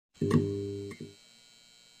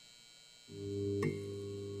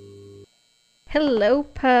Hello,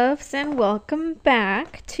 Puffs, and welcome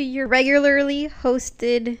back to your regularly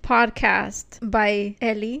hosted podcast by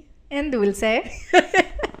Ellie and Dulce.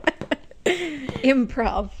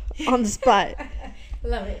 Improv on the spot.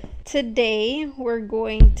 Love it. Today, we're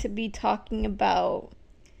going to be talking about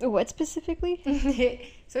what specifically?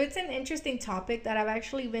 So it's an interesting topic that I've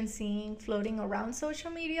actually been seeing floating around social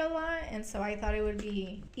media a lot, and so I thought it would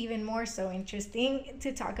be even more so interesting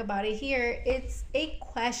to talk about it here. It's a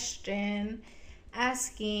question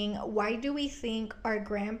asking, why do we think our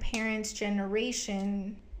grandparents'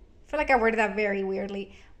 generation, I feel like I worded that very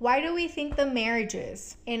weirdly, why do we think the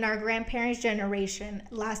marriages in our grandparents' generation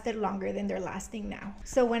lasted longer than they're lasting now?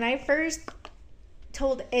 So when I first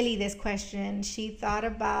told Ellie this question, she thought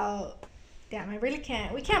about, damn, we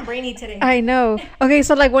can't brain eat today. I know. Okay,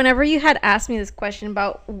 so like whenever you had asked me this question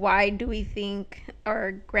about why do we think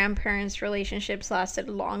our grandparents' relationships lasted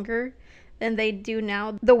longer than they do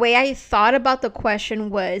now, the way I thought about the question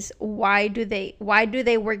was, why did they oh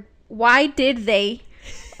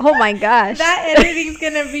my gosh, that editing's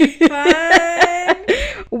gonna be fun.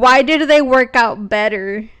 Why did they work out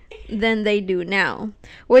better than they do now?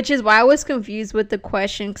 Which is why I was confused with the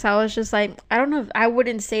question, because I was just like, I don't know, if I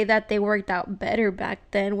wouldn't say that they worked out better back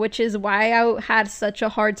then, which is why I had such a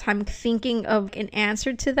hard time thinking of an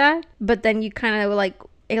answer to that. But then you kind of like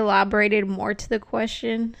elaborated more to the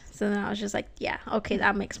question, so then I was just like, yeah, okay,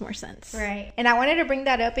 that makes more sense. Right. And I wanted to bring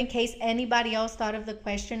that up in case anybody else thought of the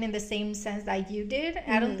question in the same sense that you did.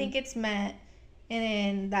 I don't think it's meant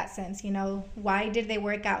in that sense, you know, why did they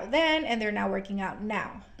work out then and they're not working out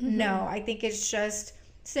now? No, I think it's just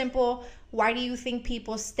simple. Why do you think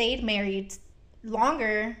people stayed married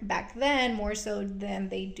longer back then more so than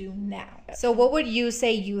they do now? So what would you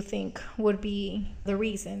say you think would be the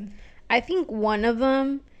reason? I think one of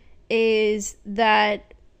them is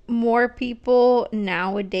that more people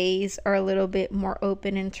nowadays are a little bit more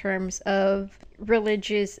open in terms of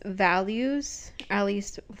religious values, at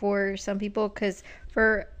least for some people, because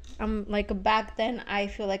for like back then I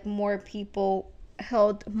feel like more people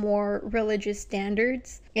held more religious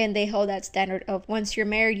standards, and they held that standard of once you're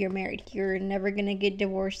married, you're never gonna get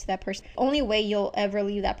divorced to that person. Only way you'll ever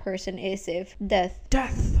leave that person is if death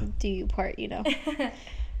do you part, you know.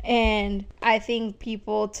 And I think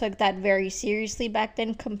people took that very seriously back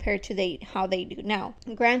then compared to how they do now.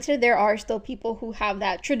 Granted, there are still people who have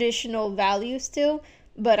that traditional value still,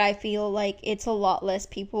 but I feel like it's a lot less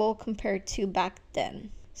people compared to back then.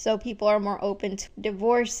 So people are more open to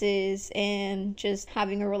divorces and just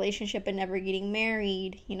having a relationship and never getting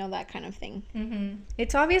married, you know, that kind of thing.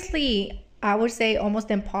 It's obviously, I would say, almost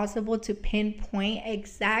impossible to pinpoint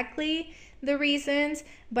exactly the reasons,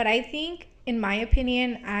 but I think, in my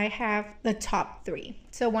opinion, I have the top 3.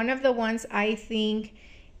 So one of the ones I think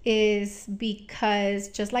is because,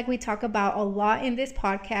 just like we talk about a lot in this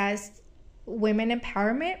podcast, women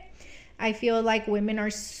empowerment. I feel like women are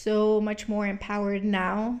so much more empowered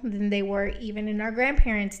now than they were even in our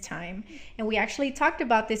grandparents' time. And we actually talked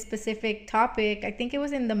about this specific topic, I think it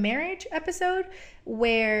was in the marriage episode,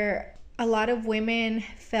 where a lot of women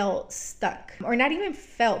felt stuck, or not even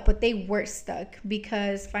felt, but they were stuck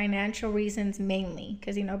because financial reasons mainly.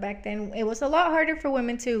 Because, you know, back then it was a lot harder for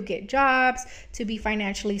women to get jobs, to be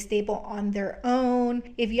financially stable on their own.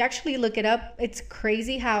 If you actually look it up, it's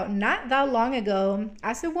crazy how not that long ago,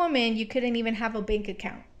 as a woman, you couldn't even have a bank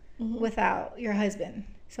account without your husband.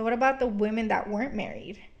 So what about the women that weren't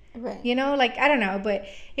married? Right. You know, like, I don't know, but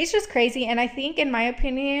it's just crazy. And I think, in my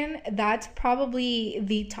opinion, that's probably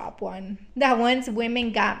the top one. That once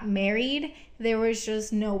women got married, there was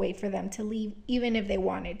just no way for them to leave, even if they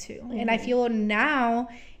wanted to. And I feel now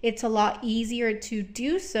it's a lot easier to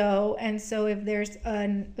do so. And so if there's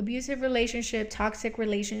an abusive relationship, toxic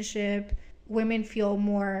relationship, women feel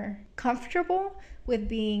more comfortable with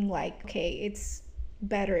being like, okay, it's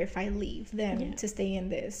better if I leave than to stay in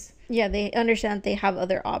this. Yeah, they understand that they have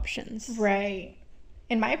other options. Right.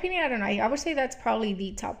 In my opinion, I don't know. I would say that's probably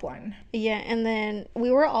the top one. Yeah, and then we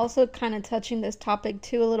were also kind of touching this topic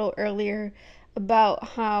too a little earlier about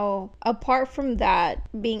how, apart from that,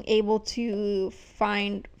 being able to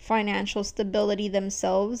find financial stability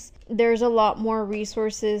themselves, there's a lot more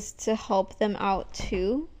resources to help them out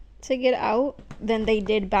too, to get out, than they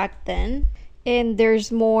did back then. And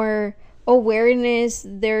there's more awareness,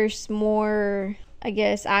 there's more, I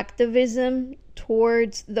guess, activism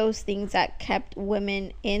towards those things that kept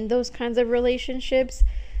women in those kinds of relationships.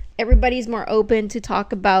 everybody's more open to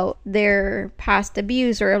talk about their past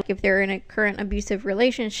abuse, or if they're in a current abusive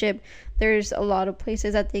relationship, there's a lot of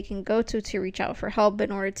places that they can go to reach out for help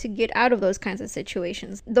in order to get out of those kinds of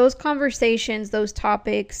situations. Those conversations, those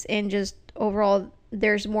topics, and just overall,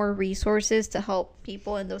 there's more resources to help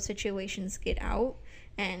people in those situations get out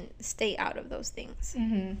and stay out of those things.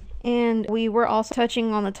 Mm-hmm. And we were also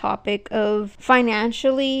touching on the topic of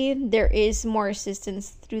financially, there is more assistance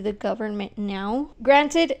through the government now.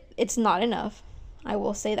 Granted, it's not enough. I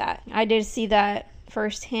will say that. I did see that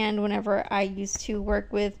firsthand whenever I used to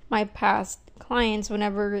work with my past clients,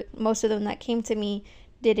 whenever most of them that came to me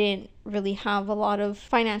didn't really have a lot of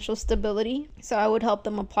financial stability. So I would help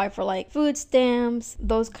them apply for like food stamps,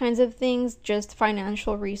 those kinds of things, just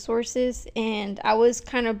financial resources. And I was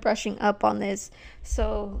kind of brushing up on this.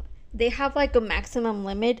 So they have like a maximum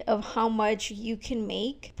limit of how much you can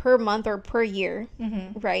make per month or per year,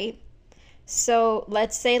 right? So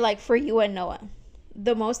let's say like for you and Noah,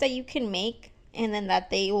 the most that you can make, and then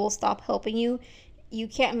that they will stop helping you, you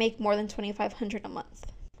can't make more than $2,500 a month.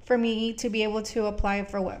 For me to be able to apply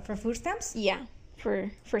for what? For food stamps? Yeah,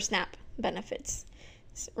 for SNAP benefits,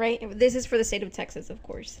 right? This is for the state of Texas, of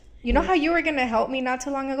course. You know how you were going to help me not too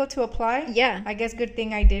long ago to apply? Yeah. I guess good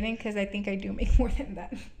thing I didn't, because I think I do make more than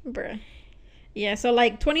that. Bruh. Yeah, so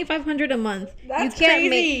like $2,500 a month. That's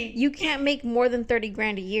crazy. You can't make more than 30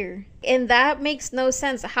 grand a year. And that makes no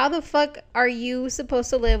sense. How the fuck are you supposed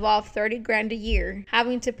to live off 30 grand a year,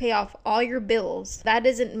 having to pay off all your bills? That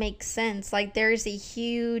doesn't make sense. Like, there's a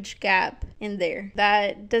huge gap in there.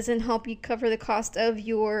 That doesn't help you cover the cost of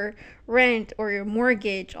your rent or your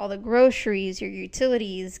mortgage, all the groceries, your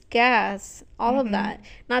utilities, gas, all of that.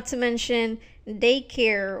 Not to mention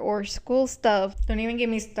daycare or school stuff. Don't even get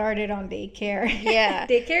me started on daycare. Yeah.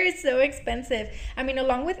 Daycare is so expensive. I mean,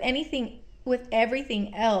 along with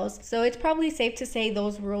everything else. So it's probably safe to say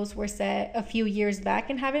those rules were set a few years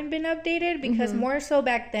back and haven't been updated, because more so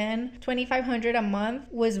back then, $2,500 a month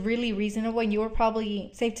was really reasonable, and you were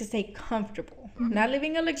probably, safe to say, comfortable. Not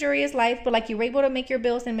living a luxurious life, but like you were able to make your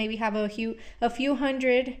bills and maybe have a few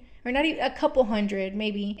hundred, or not even a couple hundred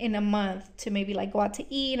maybe in a month, to maybe like go out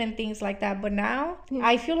to eat and things like that. But now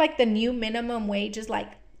I feel like the new minimum wage is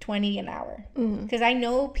like $20 an hour, because I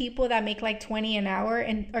know people that make like $20 an hour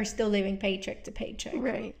and are still living paycheck to paycheck.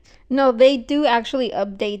 Right. No, they do actually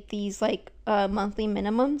update these like monthly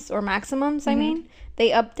minimums or maximums. I mean, they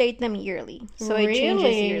update them yearly, so it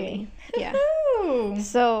changes yearly. Yeah.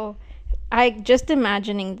 So I just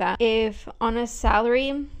imagining that if on a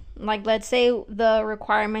salary, like let's say the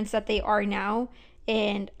requirements that they are now,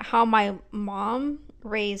 and how my mom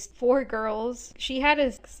raised 4 girls. She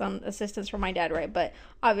had some assistance from my dad, right? But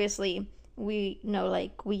obviously we know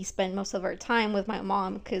like we spend most of our time with my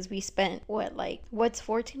mom, because we spent what's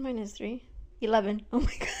 14 minus 3? 11. Oh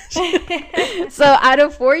my gosh. So out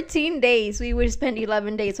of 14 days, we would spend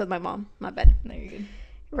 11 days with my mom. My bad. No, you're good.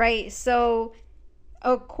 Right. So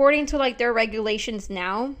according to like their regulations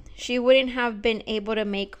now, she wouldn't have been able to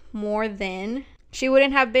make more than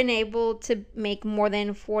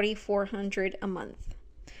 $4,400 a month.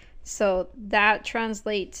 So that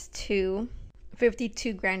translates to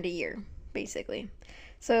 52 grand a year, basically.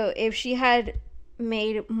 So if she had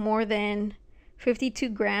made more than 52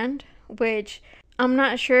 grand, which I'm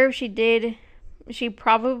not sure if she did, she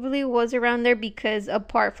probably was around there, because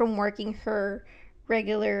apart from working her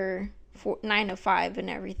regular 9 to 5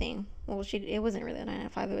 and everything, well, it wasn't really a 9 to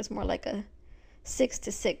 5, it was more like a 6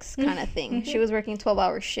 to 6 kind of thing. She was working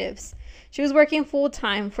 12-hour shifts. She was working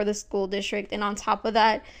full-time for the school district, and on top of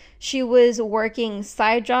that, she was working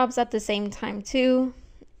side jobs at the same time too.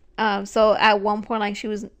 So at one point, like, she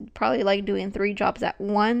was probably like doing 3 jobs at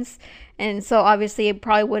once, and so obviously it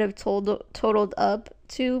probably would have totaled up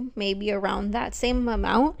to maybe around that same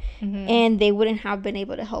amount, and they wouldn't have been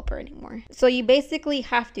able to help her anymore. So you basically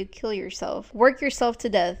have to kill yourself, work yourself to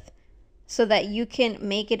death, so that you can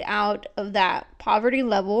make it out of that poverty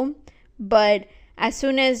level. But as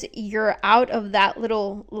soon as you're out of that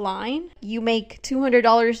little line, you make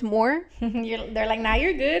 $200 more. They're like, now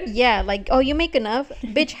you're good. Yeah, like, oh, you make enough?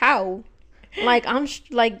 Bitch, how? Like,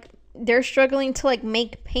 they're struggling to like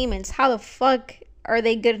make payments. How the fuck are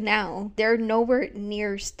they good now? They're nowhere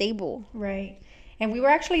near stable. Right. And we were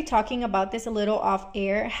actually talking about this a little off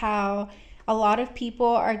air, how a lot of people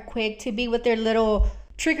are quick to be with their little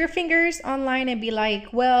trigger fingers online and be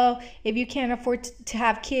like, well, if you can't afford to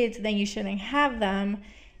have kids, then you shouldn't have them.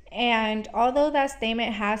 And although that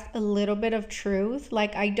statement has a little bit of truth,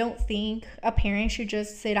 like, I don't think a parent should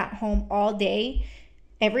just sit at home all day,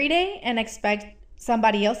 every day, and expect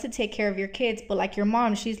somebody else to take care of your kids. But like your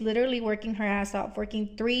mom, she's literally working her ass off,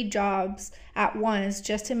 working 3 jobs at once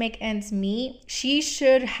just to make ends meet. She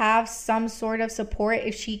should have some sort of support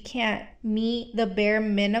if she can't meet the bare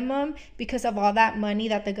minimum because of all that money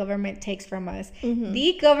that the government takes from us.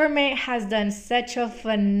 The government has done such a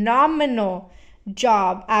phenomenal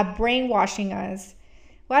job at brainwashing us.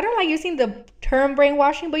 Well, I don't like using the term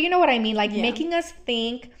brainwashing, but you know what I mean, like making us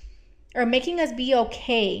think or making us be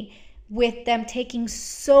okay with them taking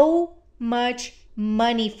so much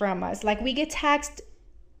money from us. Like we get taxed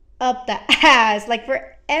up the ass, like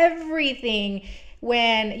for everything.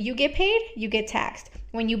 When you get paid, you get taxed.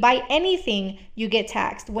 When you buy anything, you get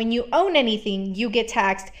taxed. When you own anything, you get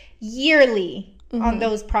taxed yearly on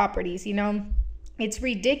those properties, you know? It's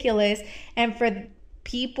ridiculous. And for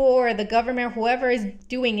people or the government, whoever is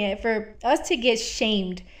doing it, for us to get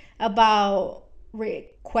shamed about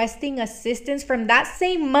requesting assistance from that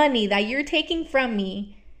same money that you're taking from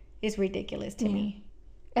me is ridiculous to me.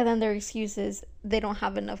 And then their excuse is they don't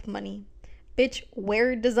have enough money. Bitch,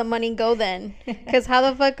 where does the money go then? Because how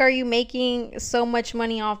the fuck are you making so much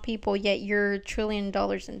money off people yet you're $1 trillion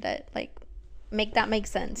in debt? Like, make that make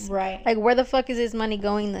sense. Right. Like, where the fuck is this money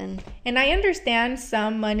going then? And I understand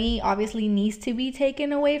some money obviously needs to be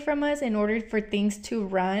taken away from us in order for things to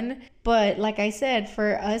run. But like I said,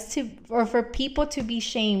 for us to, or for people to be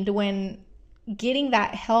shamed when getting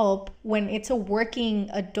that help when it's a working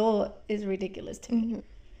adult is ridiculous to me.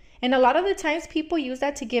 And a lot of the times people use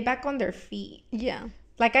that to get back on their feet. Yeah.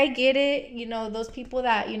 Like I get it, you know, those people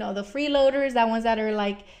that, you know, the freeloaders, that ones that are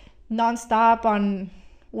like nonstop on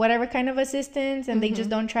whatever kind of assistance and they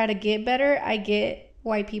just don't try to get better. I get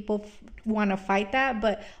why people want to fight that,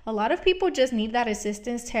 but a lot of people just need that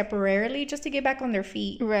assistance temporarily just to get back on their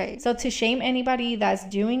feet. Right. So to shame anybody that's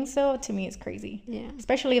doing so, to me, is crazy. Yeah.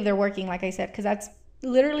 Especially if they're working, like I said, because that's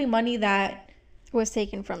literally money that was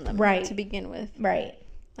taken from them. Right. To begin with. Right.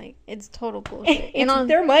 Like, it's total bullshit. It's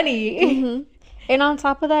their money. And on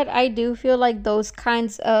top of that, I do feel like those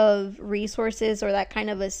kinds of resources or that kind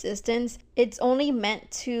of assistance, it's only meant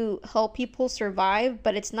to help people survive,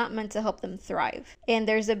 but it's not meant to help them thrive. And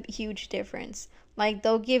there's a huge difference. Like,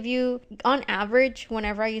 they'll give you, on average,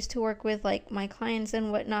 whenever I used to work with like my clients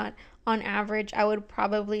and whatnot, on average, I would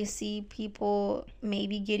probably see people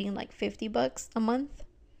maybe getting like $50 a month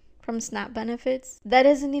from SNAP benefits. That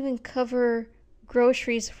doesn't even cover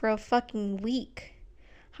groceries for a fucking week.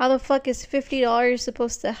 How the fuck is $50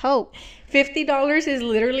 supposed to help? $50 is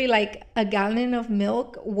literally like a gallon of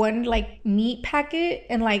milk, one like meat packet,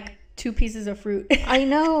 and like 2 pieces of fruit. I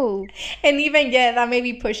know. And even that may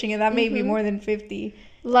be pushing it. That may be more than 50.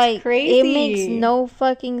 Like, it's crazy. It makes no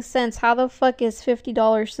fucking sense. How the fuck is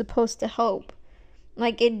 $50 supposed to help?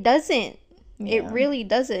 Like, it doesn't. Yeah. It really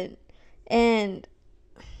doesn't. And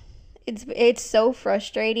it's so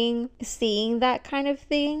frustrating seeing that kind of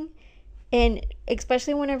thing. And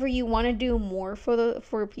especially whenever you want to do more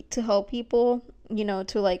to help people, you know,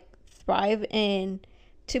 to like thrive and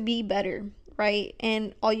to be better, right?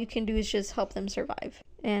 And all you can do is just help them survive.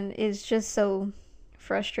 And it's just so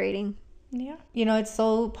frustrating. Yeah. You know, it's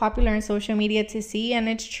so popular in social media to see, and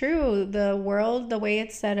it's true. The world, the way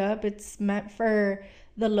it's set up, it's meant for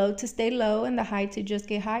the low to stay low and the high to just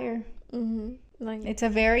get higher. Like, it's a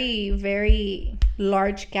very, very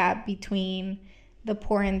large gap between the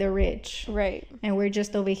poor and the rich. Right. And we're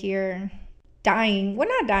just over here dying. We're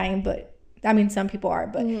not dying, but I mean, some people are,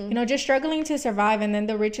 but you know, just struggling to survive. And then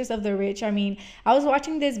the richest of the rich. I mean, I was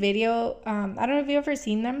watching this video. I don't know if you've ever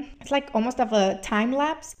seen them. It's like almost of a time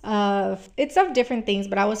lapse it's of different things,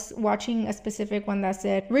 but I was watching a specific one that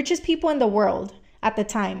said richest people in the world at the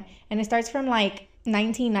time. And it starts from like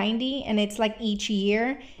 1990, and it's like each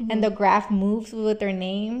year, and the graph moves with their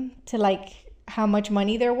name to like how much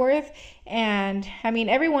money they're worth. And I mean,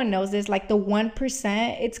 everyone knows this, like the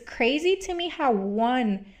 1%. It's crazy to me how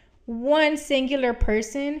one singular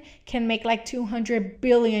person can make like $200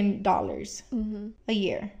 billion a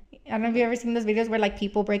year. I don't know if you've ever seen those videos where like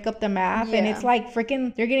people break up the math, and it's like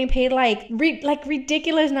freaking, they're getting paid like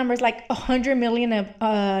ridiculous numbers, like 100 million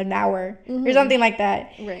an hour or something like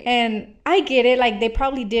that. Right. And I get it, like they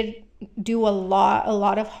probably did do a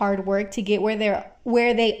lot of hard work to get where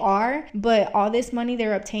they are, but all this money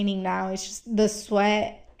they're obtaining now is just the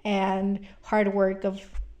sweat and hard work of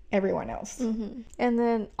everyone else. And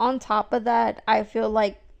then on top of that, I feel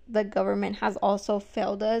like the government has also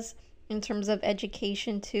failed us in terms of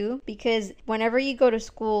education too, because whenever you go to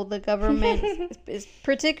school, the government is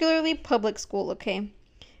particularly public school, okay,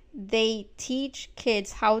 they teach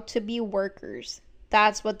kids how to be workers.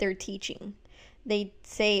 That's what they're teaching. They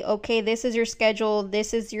say, okay, this is your schedule,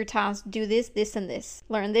 this is your task, do this, this, and this.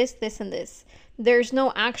 Learn this, this, and this. there's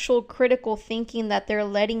no actual critical thinking that they're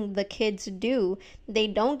letting the kids do. They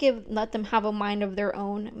don't let them have a mind of their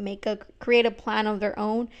own, create a plan of their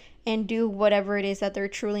own, and do whatever it is that they're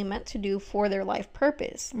truly meant to do for their life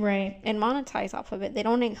purpose. Right. And monetize off of it. They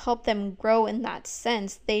don't help them grow in that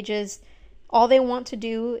sense. All they want to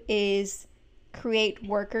do is create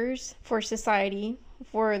workers for society,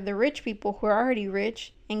 for the rich people who are already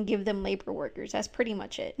rich, and give them labor workers. That's pretty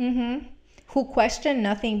much it. Mm-hmm. Who question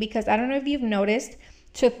nothing, because I don't know if you've noticed,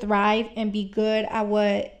 to thrive and be good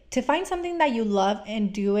at to find something that you love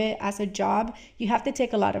and do it as a job, you have to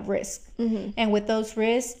take a lot of risks. Mm-hmm. And with those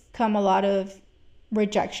risks come a lot of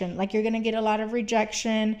rejection. Like, you're going to get a lot of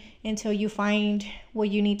rejection until you find what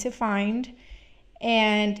you need to find.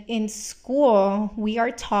 And in school, we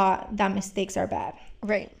are taught that mistakes are bad.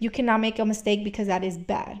 Right. You cannot make a mistake because that is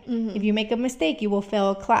bad. Mm-hmm. If you make a mistake, you will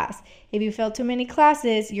fail a class. If you fail too many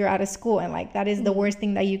classes, you're out of school. And like, that is the worst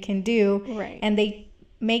thing that you can do. Right. And they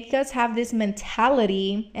make us have this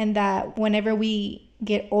mentality, and that whenever we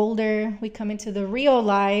get older, we come into the real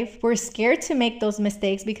life, we're scared to make those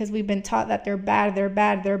mistakes because we've been taught that they're bad, they're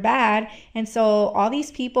bad, they're bad. And so all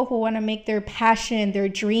these people who want to make their passion, their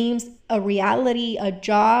dreams, a reality, a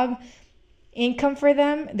job, income for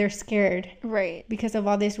them, they're scared. Right. Because of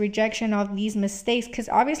all this rejection, all these mistakes. Because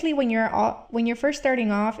obviously when you're first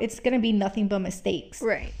starting off, it's going to be nothing but mistakes.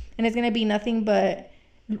 Right. And it's going to be nothing but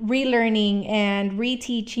relearning and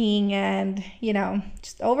reteaching, and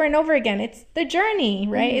just over and over again. It's the journey,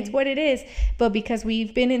 right? Mm-hmm. It's what it is. But because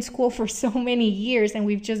we've been in school for so many years, and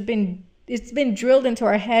it's been drilled into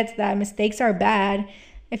our heads that mistakes are bad,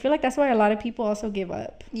 I feel like that's why a lot of people also give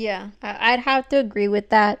up. Yeah, I'd have to agree with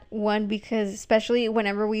that one, because especially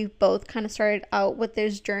whenever we both kind of started out with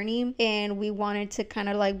this journey and we wanted to kind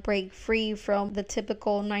of like break free from the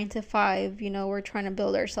typical 9 to 5, we're trying to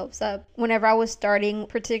build ourselves up. Whenever I was starting,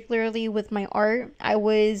 particularly with my art, I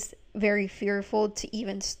was very fearful to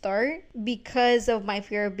even start because of my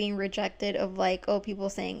fear of being rejected, of like, people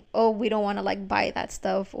saying, we don't want to like buy that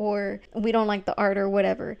stuff, or we don't like the art, or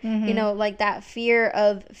whatever. Mm-hmm. Like that fear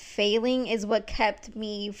of failing is what kept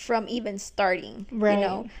me from even starting.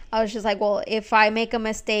 Right. I was just like, well, if I make a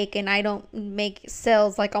mistake and I don't make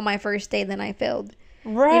sales like on my first day, then I failed.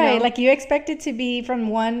 Right. Like, you expect it to be from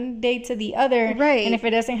one day to the other. Right. And if it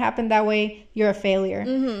doesn't happen that way, you're a failure.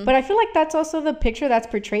 Mm-hmm. But I feel like that's also the picture that's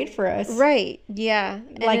portrayed for us. Right. Yeah.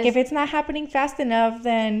 Like, if it's not happening fast enough,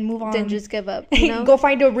 then move on. Then just give up. Go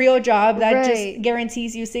find a real job that just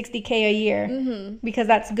guarantees you $60K a year. Mm-hmm. Because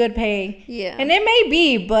that's good pay. Yeah. And it may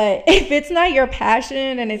be, but if it's not your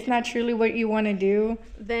passion and it's not truly what you want to do,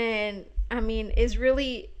 then, it's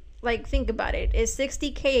really... Like, think about it. Is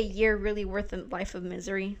 $60K a year really worth a life of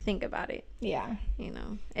misery? Think about it. Yeah.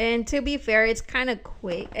 And to be fair, it's kind of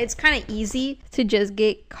quick. It's kind of easy to just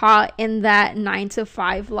get caught in that 9 to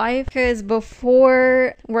 5 life. Because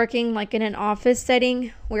before working like in an office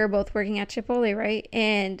setting, we were both working at Chipotle, right?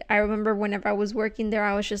 And I remember whenever I was working there,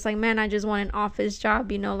 I was just like, man, I just want an office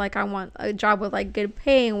job. Like, I want a job with like good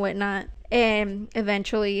pay and whatnot. And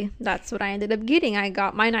eventually, that's what I ended up getting. I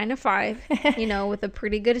got my 9 to 5, with a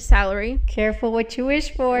pretty good salary. Careful what you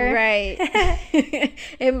wish for. Right.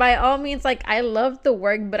 And by all means, like, I loved the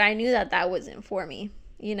work, but I knew that wasn't for me.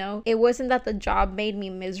 It wasn't that the job made me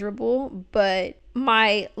miserable, but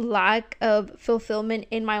my lack of fulfillment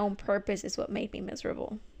in my own purpose is what made me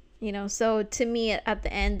miserable. So to me, at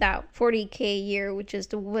the end, that $40K a year,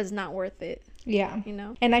 was not worth it. Yeah.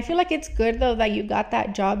 And I feel like it's good though that you got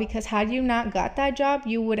that job, because had you not got that job,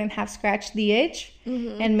 you wouldn't have scratched the itch.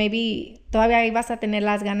 Mm-hmm. And maybe todavía ibas a tener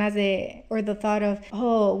las ganas or the thought of,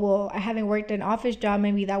 I haven't worked an office job,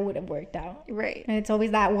 maybe that would have worked out. Right. And it's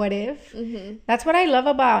always that what if. Mm-hmm. That's what I love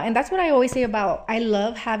about, and that's what I always say about, I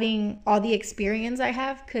love having all the experience I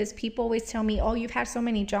have, because people always tell me, you've had so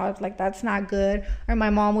many jobs, like that's not good. Or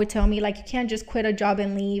my mom would tell me, like, you can't just quit a job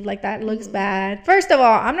and leave, like that looks bad. First of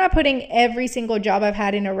all, I'm not putting every single job I've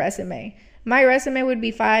had in a resume. My resume would be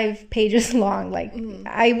 5 pages long. Like,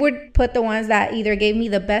 I would put the ones that either gave me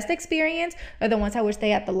the best experience or the ones I would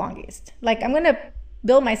stay at the longest. Like, I'm going to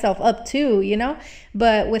build myself up too,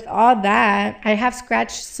 But with all that, I have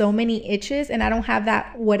scratched so many itches, and I don't have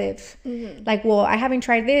that what if. Mm-hmm. Like, I haven't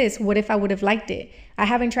tried this. What if I would have liked it? I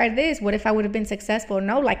haven't tried this. What if I would have been successful?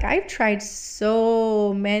 No, like, I've tried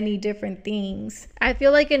so many different things. I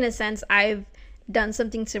feel like, in a sense, I've done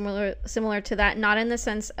something similar to that, not in the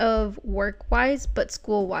sense of work wise, but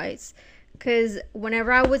school wise. because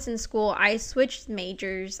whenever I was in school, I switched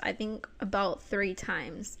majors, I think about 3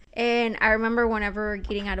 times. And I remember whenever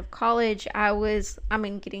getting out of college,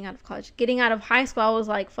 getting out of high school, I was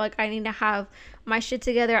like, fuck, I need to have my shit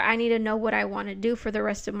together. I need to know what I want to do for the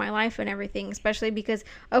rest of my life and everything, especially because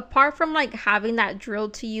apart from like having that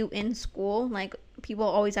drilled to you in school, like people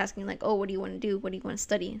always asking like, oh, what do you want to do? What do you want to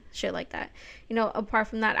study? Shit like that. Apart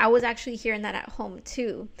from that, I was actually hearing that at home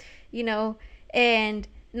too, and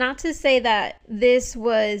not to say that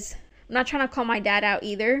I'm not trying to call my dad out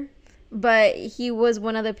either, but he was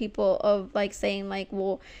one of the people of like saying like,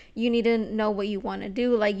 well, you need to know what you want to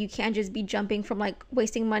do. Like, you can't just be jumping from like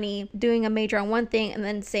wasting money doing a major on one thing and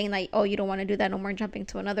then saying like, oh, you don't want to do that no more, jumping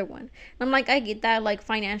to another one. And I'm like, I get that, like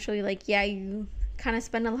financially, like, yeah, you kind of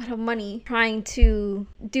spend a lot of money trying to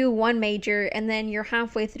do one major and then you're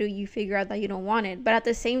halfway through, you figure out that you don't want it. But at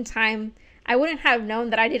the same time, I wouldn't have known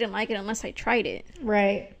that I didn't like it unless I tried it.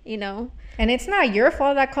 Right. And it's not your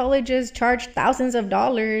fault that colleges charge thousands of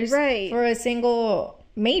dollars for a single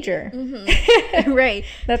major. Mm-hmm. Right.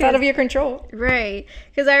 That's out of your control. Right.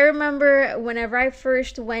 Because I remember whenever I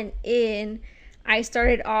first went in, I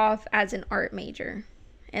started off as an art major.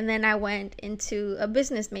 And then I went into a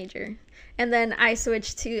business major. And then I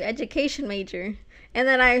switched to education major. And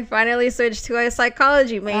then I finally switched to a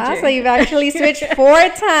psychology major. So you've actually switched 4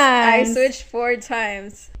 times. I switched 4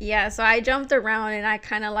 times. Yeah, so I jumped around and I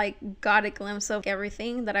kind of like got a glimpse of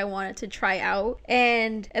everything that I wanted to try out.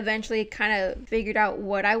 And eventually kind of figured out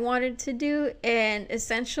what I wanted to do. And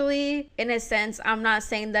essentially, in a sense, I'm not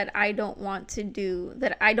saying that I don't want to do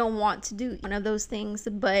one of those things.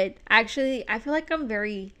 But actually, I feel like I'm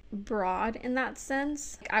very broad in that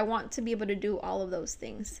sense. I want to be able to do all of those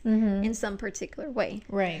things in some particular way.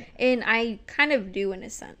 Right. And I kind of do in a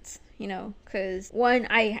sense, because one,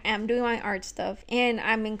 I am doing my art stuff and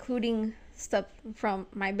I'm including stuff from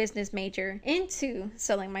my business major into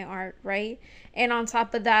selling my art, right? And on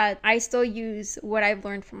top of that, I still use what I've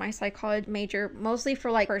learned from my psychology major, mostly for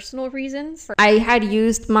like personal reasons. I had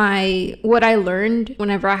used what I learned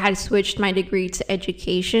whenever I had switched my degree to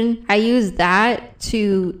education. I used that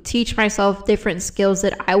to teach myself different skills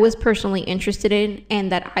that I was personally interested in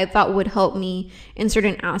and that I thought would help me in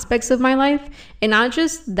certain aspects of my life. And not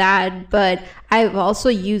just that, but I've also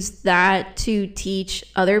used that to teach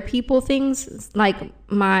other people things. Like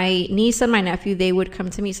my niece and my nephew, they would come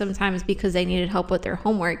to me sometimes because they needed help with their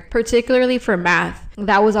homework, particularly for math.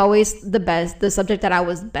 That was always the subject that I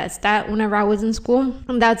was best at whenever I was in school.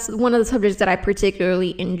 And that's one of the subjects that I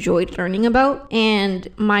particularly enjoyed learning about. And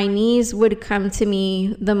my niece would come to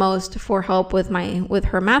me the most for help with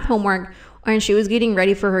her math homework, and she was getting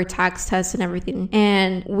ready for her tax test and everything.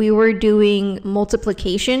 And we were doing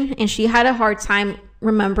multiplication and she had a hard time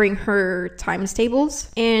remembering her times tables.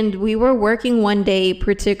 And we were working one day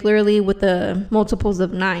particularly with the multiples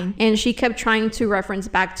of 9. And she kept trying to reference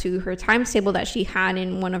back to her times table that she had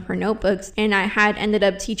in one of her notebooks. And I had ended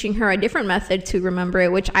up teaching her a different method to remember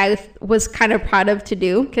it, which I was kind of proud of to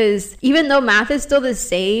do. Because even though math is still the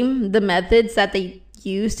same, the methods that they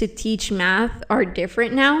use to teach math are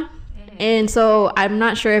different now. And so I'm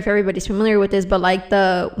not sure if everybody's familiar with this, but like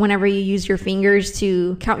whenever you use your fingers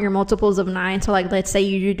to count your multiples of 9, so like let's say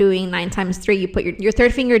you're doing 9 times 3, you put your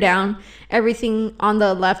third finger down, everything on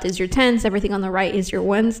the left is your tens, everything on the right is your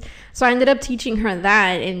ones. So I ended up teaching her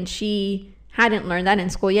that, and she hadn't learned that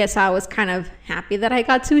in school yet, so I was kind of happy that I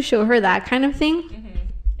got to show her that kind of thing.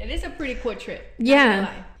 It is a pretty cool trip.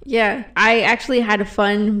 Yeah. I actually had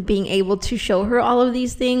fun being able to show her all of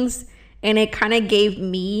these things. And it kind of gave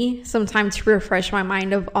me some time to refresh my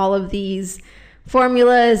mind of all of these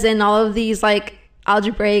formulas and all of these like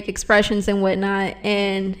algebraic expressions and whatnot.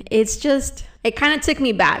 And it kind of took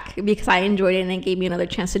me back because I enjoyed it and it gave me another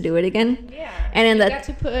chance to do it again. Yeah. And then you got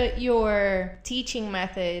to put your teaching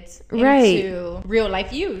methods into real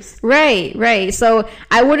life use. Right. So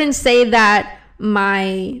I wouldn't say that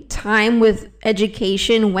my time with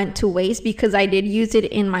education went to waste because I did use it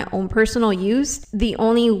in my own personal use. The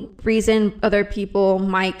only reason other people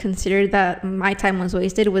might consider that my time was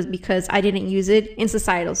wasted was because I didn't use it in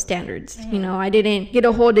societal standards. I didn't get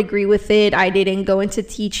a whole degree with it. I didn't go into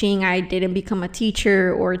teaching. I didn't become a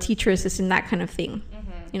teacher or a teacher assistant, that kind of thing.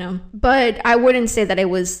 But I wouldn't say that it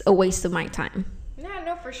was a waste of my time.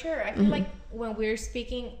 No, for sure. I feel like when we're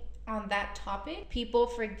speaking on that topic, people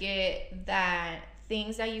forget that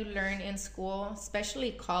things that you learn in school,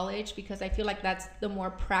 especially college, because I feel like that's the more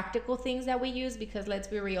practical things that we use, because let's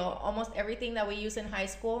be real, almost everything that we use in high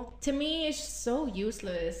school to me is so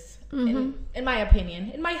useless, in my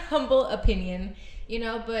opinion, in my humble opinion.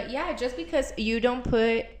 But yeah, just because you don't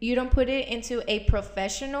put it into a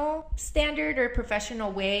professional standard or professional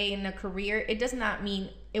way in a career, it does not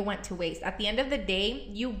mean it went to waste. At the end of the day,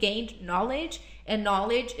 you gained knowledge, and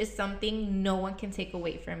knowledge is something no one can take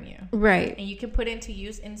away from you. Right. And you can put into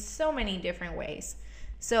use in so many different ways.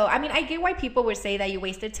 So, I mean, I get why people would say that you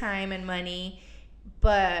wasted time and money,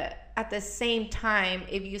 but at the same time,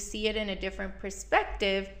 if you see it in a different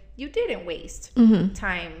perspective, you didn't waste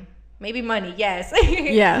time. Maybe money, yes.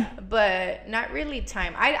 Yeah. But not really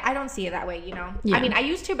time. I don't see it that way, Yeah. I mean, I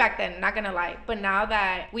used to back then, not gonna lie. But now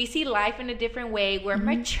that we see life in a different way, we're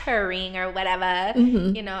maturing or whatever,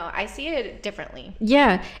 I see it differently.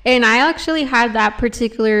 Yeah. And I actually had that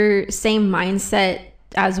particular same mindset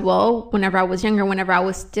as well whenever I was younger, whenever I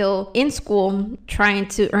was still in school trying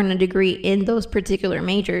to earn a degree in those particular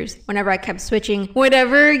majors. Whenever I kept switching,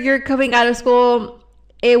 whenever you're coming out of school,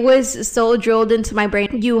 it was so drilled into my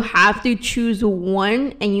brain. You have to choose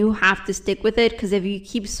one and you have to stick with it, because if you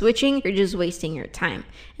keep switching, you're just wasting your time.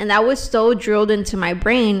 And that was so drilled into my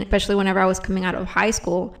brain, especially whenever I was coming out of high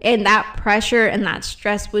school. And that pressure and that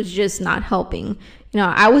stress was just not helping.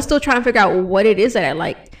 I was still trying to figure out what it is that I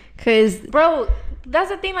liked. Because, bro,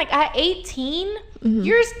 that's the thing. Like at 18,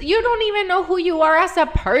 you don't even know who you are as a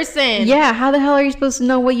person. Yeah, how the hell are you supposed to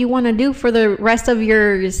know what you want to do for the rest of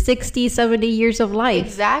your 60, 70 years of life?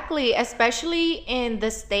 Exactly. Especially in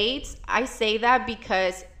the States. I say that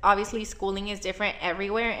because obviously schooling is different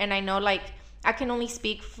everywhere. And I know, like, I can only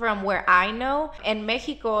speak from where I know. And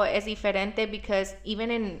Mexico es diferente because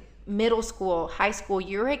even in middle school, high school,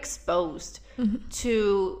 you're exposed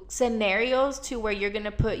to scenarios to where you're going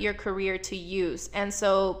to put your career to use. And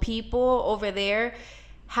so people over there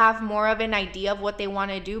have more of an idea of what they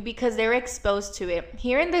want to do because they're exposed to it.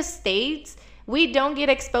 Here in the States, we don't get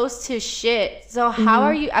exposed to shit. So how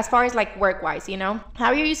are you, as far as like work-wise, how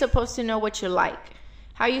are you supposed to know what you like?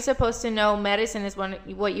 How are you supposed to know medicine is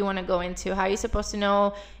what you want to go into? How are you supposed to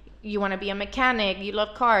know you want to be a mechanic, you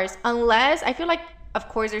love cars? Unless, I feel like, of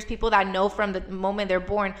course, there's people that know from the moment they're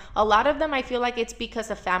born. A lot of them, I feel like it's because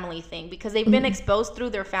of family thing, because they've been exposed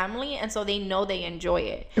through their family, and so they know they enjoy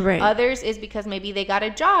it. Right. Others is because maybe they got a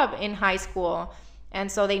job in high school, and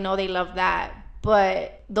so they know they love that.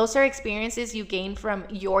 But those are experiences you gain from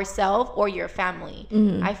yourself or your family.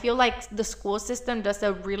 I feel like the school system does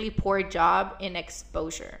a really poor job in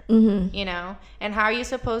exposure, And how are you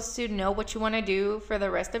supposed to know what you want to do for the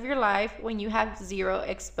rest of your life when you have zero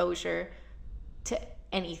exposure to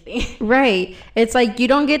anything? Right. It's like you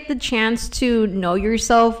don't get the chance to know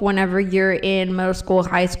yourself whenever you're in middle school,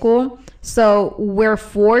 high school. So we're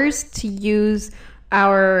forced to use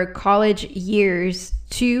our college years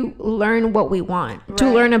to learn what we want, to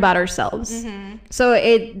learn about ourselves. So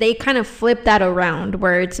they kind of flip that around,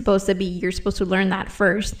 where it's supposed to be you're supposed to learn that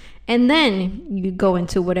first and then you go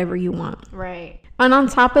into whatever you want. Right. And on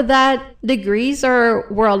top of that, degrees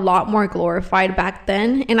were a lot more glorified back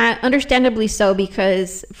then. And understandably so,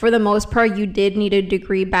 because for the most part, you did need a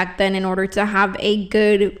degree back then in order to have a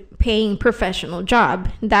good paying professional job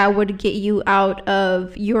that would get you out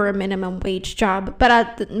of your minimum wage job.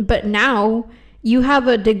 But now you have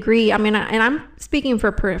a degree. I mean, and I'm speaking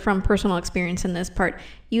from personal experience in this part.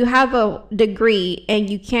 You have a degree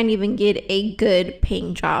and you can't even get a good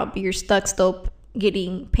paying job. You're stuck still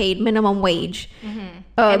getting paid minimum wage,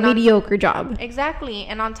 a mediocre job. Exactly.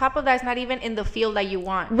 And on top of that, it's not even in the field that you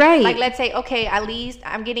want. Right. Like, let's say, okay, at least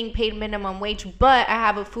I'm getting paid minimum wage, but I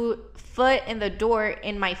have a foot in the door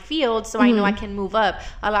in my field, so I know I can move up.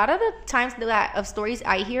 A lot of the times of stories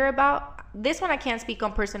I hear about, this one I can't speak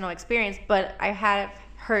on personal experience, but I have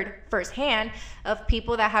heard firsthand of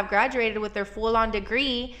people that have graduated with their full-on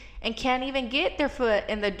degree and can't even get their foot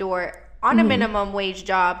in the door on a minimum wage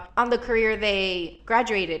job on the career they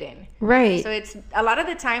graduated in. Right. So it's a lot of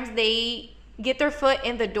the times they get their foot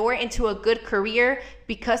in the door into a good career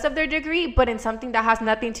because of their degree, but in something that has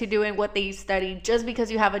nothing to do in what they studied, just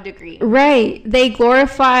because you have a degree. Right. They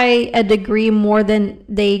glorify a degree more than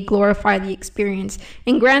they glorify the experience.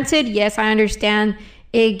 And granted, yes, I understand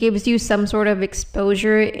it gives you some sort of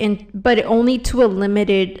exposure, but only to a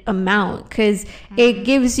limited amount, because it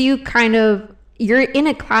gives you kind of, you're in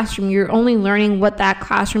a classroom, you're only learning what that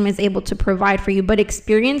classroom is able to provide for you. But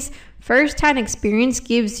first-hand experience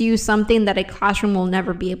gives you something that a classroom will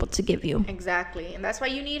never be able to give you. Exactly. And that's why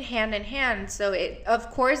you need hand in hand. So of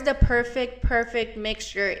course, the perfect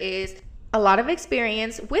mixture is a lot of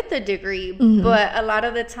experience with a degree, but a lot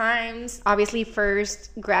of the times, obviously,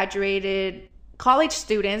 first graduated college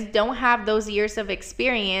students don't have those years of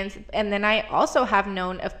experience. And then I also have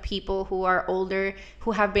known of people who are older who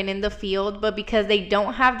have been in the field, but because they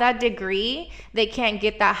don't have that degree, they can't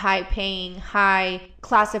get that high paying, high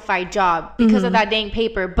classified job because of that dang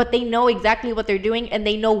paper. But they know exactly what they're doing, and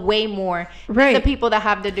they know way more than the people that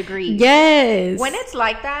have the degree. Yes. When it's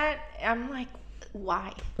like that, I'm like,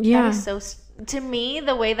 why? Yeah. That is so, to me,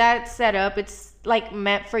 the way that's set up, it's like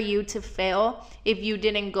meant for you to fail if you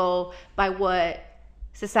didn't go by what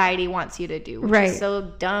society wants you to do, which is so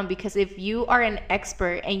dumb. Because if you are an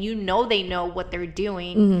expert and you know they know what they're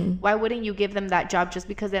doing, why wouldn't you give them that job just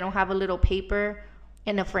because they don't have a little paper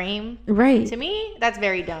in a frame? Right. To me, that's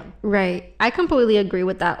very dumb. Right. I completely agree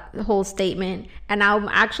with that whole statement. And I'm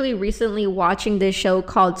actually recently watching this show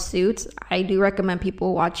called Suits. I do recommend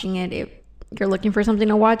people watching it if you're looking for something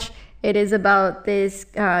to watch. It is about this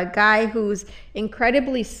guy who's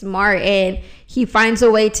incredibly smart, and he finds a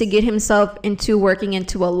way to get himself into working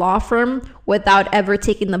into a law firm without ever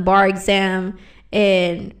taking the bar exam,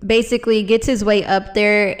 and basically gets his way up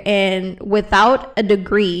there and without a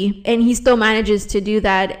degree, and he still manages to do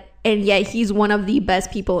that. And yet he's one of the best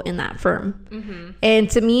people in that firm. And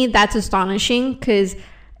to me, that's astonishing, because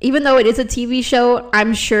even though it is a TV show,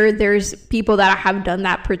 I'm sure there's people that have done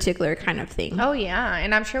that particular kind of thing. Oh, yeah.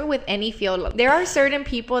 And I'm sure with any field, there are certain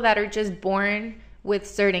people that are just born with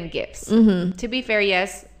certain gifts. To be fair,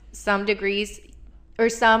 yes, some degrees or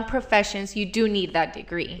some professions, you do need that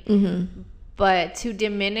degree. But to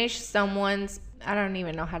diminish someone's, I don't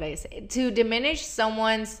even know how to say it, to diminish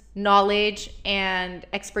someone's knowledge and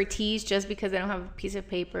expertise just because they don't have a piece of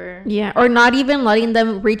paper. Yeah, or not even letting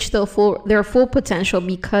them reach their full potential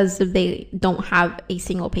because they don't have a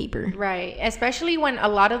single paper. Right. Especially when a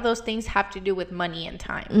lot of those things have to do with money and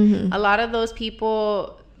time. A lot of those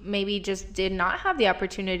people maybe just did not have the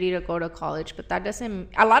opportunity to go to college, but that doesn't,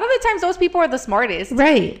 a lot of the times those people are the smartest,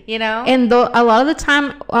 right? You know, and a lot of the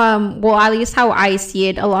time, well, at least how I see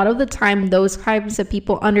it, a lot of the time those types of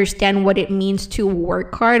people understand what it means to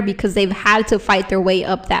work hard because they've had to fight their way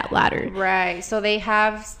up that ladder, right? So they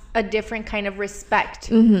have a different kind of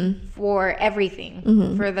respect for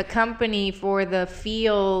everything, for the company, for the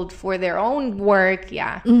field, for their own work.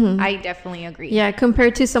 Yeah, I definitely agree. Yeah,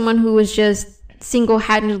 compared to someone who was just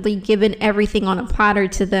single-handedly given everything on a platter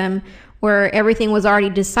to them, where everything was already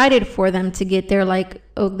decided for them to get there. Like,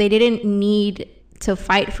 oh, they didn't need to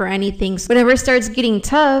fight for anything. So whenever it starts getting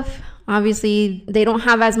tough, obviously they don't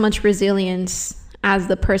have as much resilience as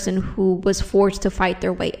the person who was forced to fight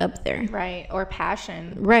their way up there, right? Or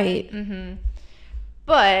passion, right?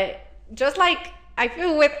 But just like I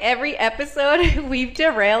feel with every episode, we've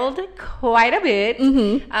derailed quite a bit.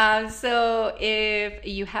 So if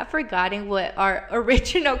you have forgotten what our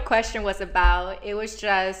original question was about, it was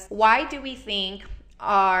just, why do we think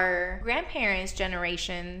our grandparents'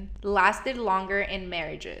 generation lasted longer in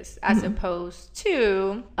marriages as opposed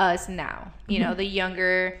to us now? You know, the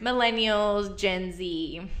younger millennials, Gen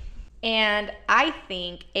Z. And I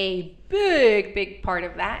think a big part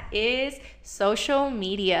of that is social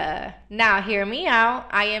media. Now, hear me out.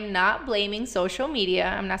 I am not blaming social media.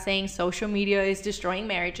 I'm not saying social media is destroying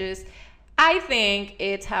marriages. I think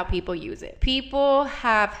it's how people use it. People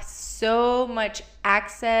have so much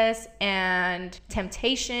access and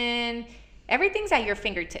temptation. Everything's at your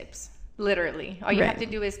fingertips. Literally, all you have to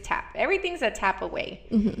do is tap. Everything's a tap away.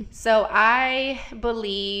 So I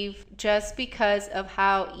believe just because of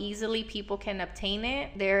how easily people can obtain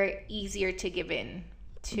it, they're easier to give in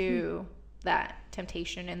to that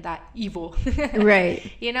temptation and that evil.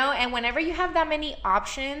 Right. You know, and whenever you have that many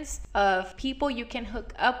options of people you can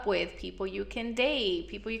hook up with, people you can date,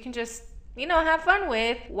 people you can just, you know, have fun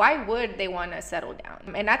with, why would they want to settle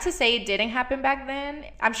down? And not to say it didn't happen back then.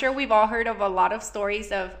 I'm sure we've all heard of a lot of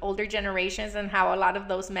stories of older generations and how a lot of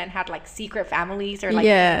those men had like secret families or like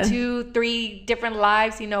 2-3 different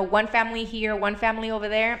lives, you know, one family here, one family over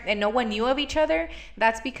there, and no one knew of each other.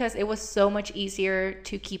 That's because it was so much easier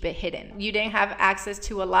to keep it hidden. You didn't have access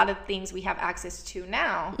to a lot of things we have access to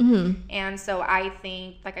now. And so I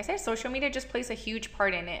think, like I said, social media just plays a huge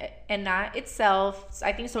part in it. And that itself,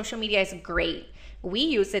 I think social media is great. We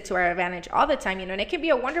use it to our advantage all the time, you know, and it can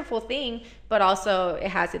be a wonderful thing, but also it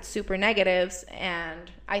has its super negatives,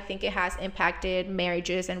 and I think it has impacted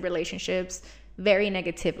marriages and relationships very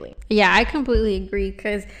negatively. Yeah, I completely agree,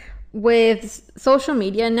 because with social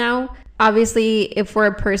media now, obviously, if we're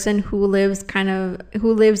a person who lives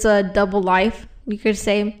a double life, you could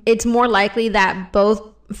say, it's more likely that both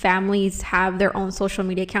families have their own social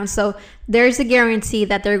media accounts. So there's a guarantee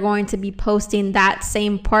that they're going to be posting that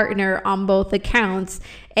same partner on both accounts.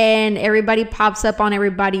 And everybody pops up on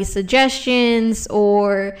everybody's suggestions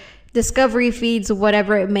or discovery feeds,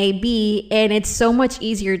 whatever it may be, and it's so much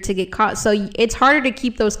easier to get caught. So it's harder to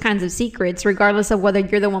keep those kinds of secrets regardless of whether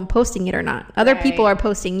you're the one posting it or not. Other people are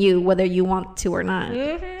posting you whether you want to or not.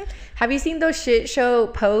 Have you seen those shit show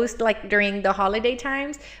posts like during the holiday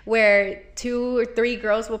times where 2 or 3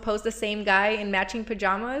 girls will post the same guy in matching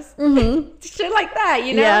pajamas? Shit like that,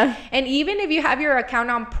 you know? Yeah. And even if you have your account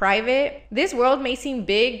on private, this world may seem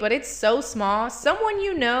big, but it's so small. Someone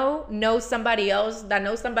you know knows somebody else that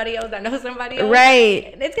knows somebody else that knows somebody else.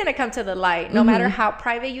 Right. It's going to come to the light. No matter how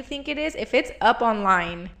private you think it is, if it's up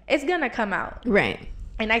online, it's going to come out. Right.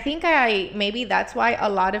 And I think maybe that's why a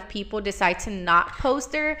lot of people decide to not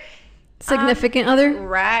post their significant other.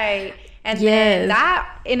 Right. And then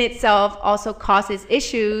that in itself also causes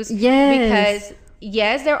issues. Because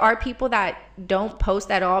yes, there are people that don't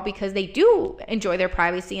post at all because they do enjoy their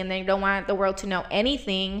privacy and they don't want the world to know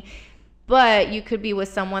anything. But you could be with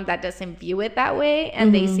someone that doesn't view it that way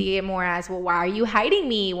and they see it more as, well, why are you hiding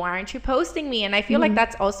me? Why aren't you posting me? And I feel like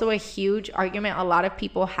that's also a huge argument a lot of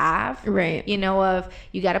people have. Right. You know, of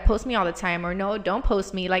you got to post me all the time, or no, don't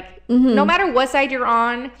post me. Like no matter what side you're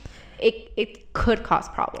on, it could cause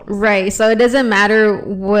problems. Right. So it doesn't matter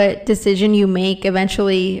what decision you make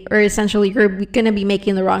eventually, or essentially you're going to be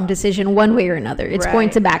making the wrong decision one way or another. It's going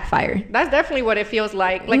to backfire. That's definitely what it feels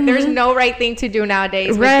like. Like there's no right thing to do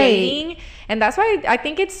nowadays with dating. And that's why I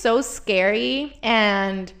think it's so scary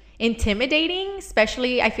and intimidating,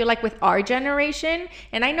 especially I feel like with our generation.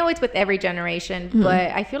 And I know it's with every generation, but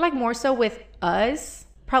I feel like more so with us.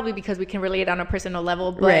 Probably because we can relate on a personal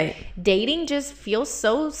level, but dating just feels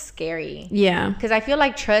so scary. Yeah. Because I feel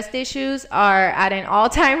like trust issues are at an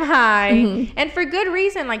all-time high. And for good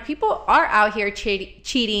reason. Like people are out here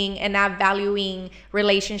cheating and not valuing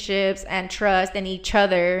relationships and trust and each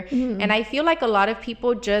other. And I feel like a lot of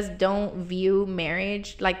people just don't view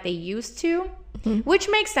marriage like they used to. Which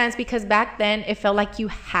makes sense because back then it felt like you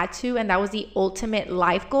had to, and that was the ultimate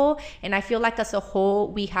life goal. And I feel like as a whole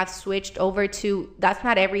we have switched over to that's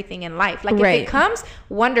not everything in life. Like if it comes,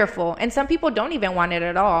 wonderful, and some people don't even want it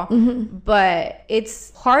at all. But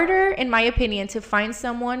it's harder, in my opinion, to find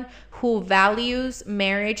someone who values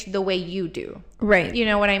marriage the way you do. Right. You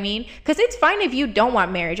know what I mean? Because it's fine if you don't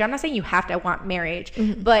want marriage. I'm not saying you have to want marriage,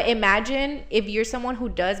 but imagine if you're someone who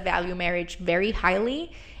does value marriage very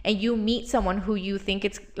highly and you meet someone who you think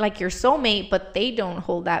it's like your soulmate, but they don't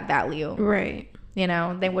hold that value. Right. You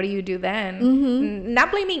know, then what do you do then? Not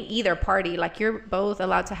blaming either party. Like you're both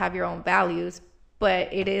allowed to have your own values,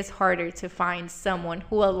 but it is harder to find someone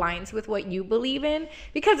who aligns with what you believe in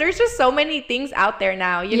because there's just so many things out there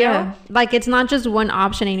now, you know? Like it's not just one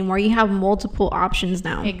option anymore. You have multiple options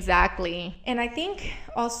now. Exactly. And I think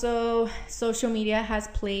also social media has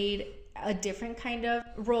played a different kind of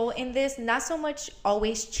role in this. Not so much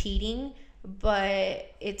always cheating,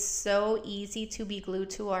 but it's so easy to be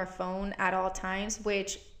glued to our phone at all times,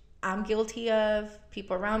 which I'm guilty of.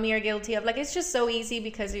 People around me are guilty of. Like it's just so easy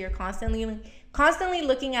because you're constantly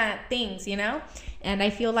looking at things, you know? And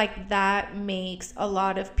I feel like that makes a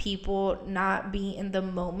lot of people not be in the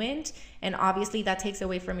moment. And obviously that takes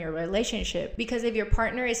away from your relationship. Because if your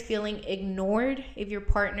partner is feeling ignored, if your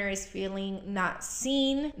partner is feeling not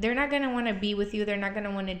seen, they're not going to want to be with you. They're not going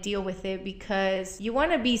to want to deal with it because you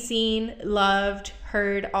want to be seen, loved,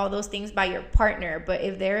 heard, all those things by your partner. But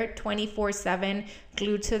if they're 24/7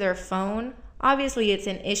 glued to their phone, obviously it's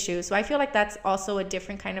an issue. So I feel like that's also a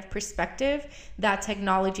different kind of perspective that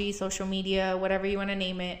technology, social media, whatever you want to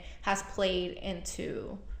name it, has played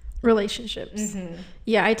into relationships.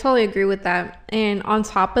 Yeah, I totally agree with that. And on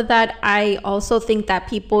top of that, I also think that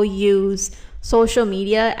people use social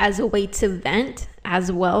media as a way to vent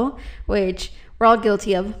as well, which we're all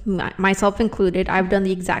guilty of, myself included. I've done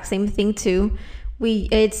the exact same thing too.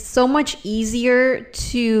 It's so much easier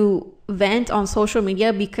to vent on social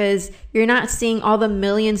media because you're not seeing all the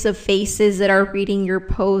millions of faces that are reading your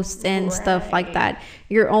posts and stuff like that.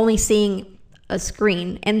 You're only seeing a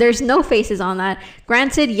screen and there's no faces on that.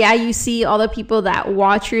 Granted, yeah, you see all the people that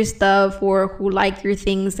watch your stuff or who like your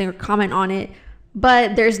things and comment on it,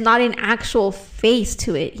 but there's not an actual face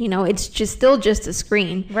to it. You know, it's just still just a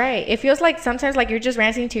screen. Right. It feels like sometimes like you're just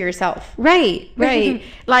ranting to yourself. Right.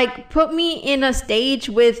 Like put me in a stage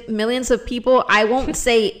with millions of people, I won't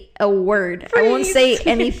say a word. I won't say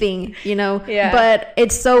anything, you know. But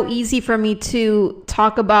it's so easy for me to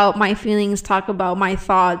talk about my feelings, talk about my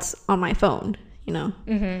thoughts on my phone, you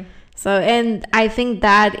know. So, and I think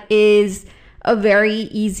that is a very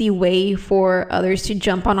easy way for others to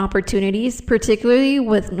jump on opportunities, particularly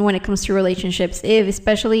when it comes to relationships.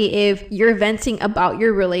 Especially if you're venting about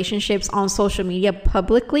your relationships on social media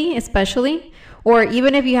publicly, especially, or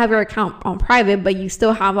even if you have your account on private, but you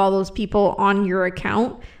still have all those people on your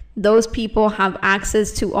account. Those people have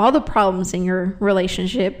access to all the problems in your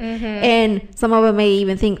relationship, and some of them may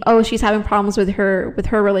even think, oh, she's having problems with her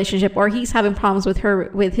relationship, or he's having problems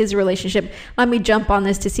with his relationship. Let me jump on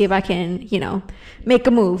this to see if I can, make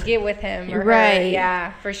a move, get with him or right? Her.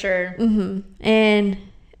 Yeah, for sure. And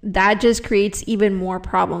that just creates even more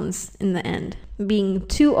problems in the end, being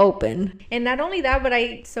too open. And not only that, but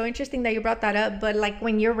so interesting that you brought that up, but like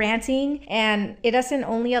when you're ranting and it doesn't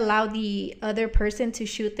only allow the other person to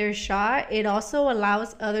shoot their shot, it also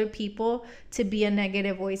allows other people to be a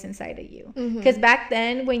negative voice inside of you. Because back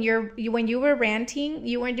then when you were ranting,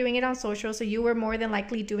 you weren't doing it on social, so you were more than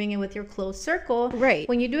likely doing it with your close circle. Right.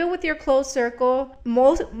 When you do it with your close circle,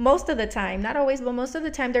 most of the time, not always, but most of the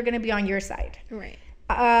time, they're going to be on your side. Right.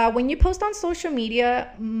 When you post on social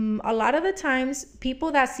media, a lot of the times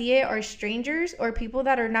people that see it are strangers or people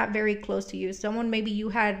that are not very close to you. Someone maybe you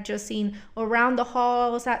had just seen around the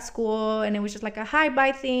halls at school and it was just like a hi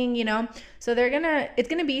bye thing, so it's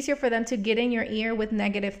gonna be easier for them to get in your ear with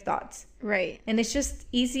negative thoughts. Right. And it's just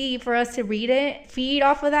easy for us to read it, feed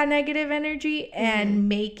off of that negative energy, and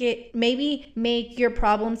make your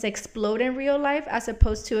problems explode in real life, as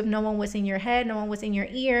opposed to if no one was in your head, no one was in your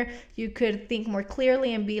ear, you could think more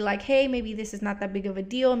clearly and be like, hey, maybe this is not that big of a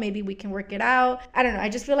deal. Maybe we can work it out. I don't know. I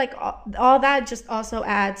just feel like all that just also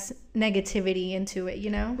adds negativity into it,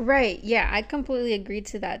 Right. Yeah, I completely agree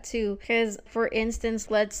to that too. Because for instance,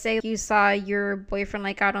 let's say you saw your boyfriend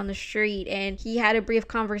like out on the street and he had a brief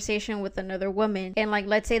conversation with another woman, and like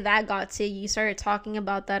let's say that got to you, started talking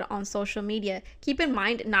about that on social media. Keep in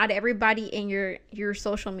mind, not everybody in your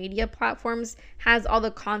social media platforms has all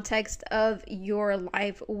the context of your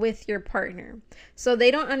life with your partner, so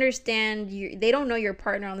they don't understand you, they don't know your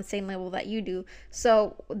partner on the same level that you do.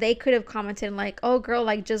 So they could have commented like, oh girl,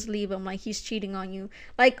 like just leave him, like he's cheating on you.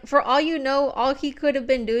 Like for all you know, all he could have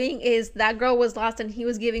been doing is that girl was lost and he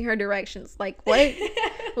was giving her directions. Like what?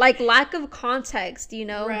 Like lack of context,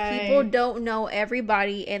 Right. People don't know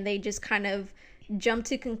everybody and they just kind of jump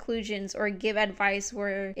to conclusions or give advice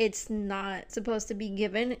where it's not supposed to be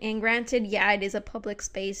given. And granted, yeah, it is a public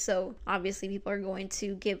space, so obviously people are going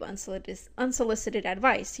to give unsolicited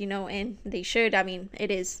advice, and they should. I mean,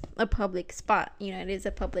 it is a public spot, it is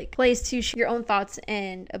a public place to share your own thoughts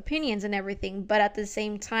and opinions and everything. But at the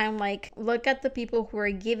same time, like, look at the people who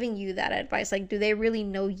are giving you that advice. Like, do they really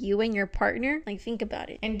know you and your partner? Like, think about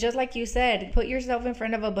it. And just like you said, put yourself in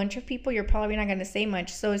front of a bunch of people, you're probably not going to say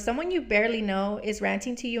much. So if someone you barely know is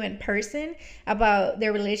ranting to you in person about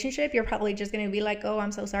their relationship, you're probably just going to be like, oh,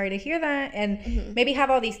 I'm so sorry to hear that, and maybe have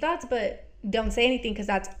all these thoughts, but don't say anything because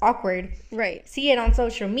that's awkward. Right. See it on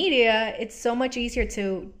social media, it's so much easier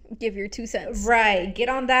to give your 2 cents. Right. Get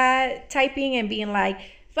on that typing and being like,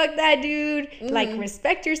 fuck that dude, like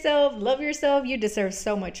respect yourself, love yourself, you deserve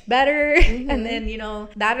so much better. And then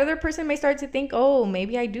that other person may start to think, oh,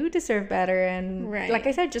 maybe I do deserve better. And like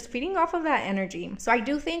I said, just feeding off of that energy. So I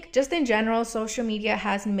do think just in general, social media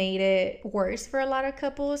has made it worse for a lot of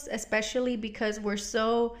couples, especially because we're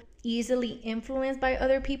so easily influenced by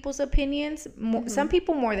other people's opinions. Some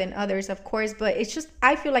people more than others, of course, but it's just,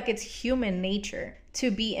 I feel like it's human nature to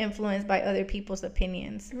be influenced by other people's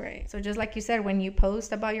opinions. Right. So just like you said, when you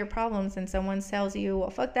post about your problems and someone tells you,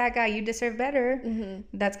 well, fuck that guy, you deserve better,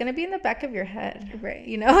 that's going to be in the back of your head. Right.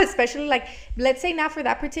 Especially like, let's say not for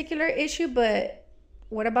that particular issue, but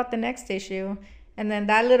what about the next issue? And then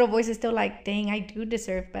that little voice is still like, dang, I do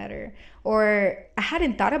deserve better. Or I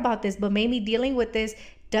hadn't thought about this, but maybe dealing with this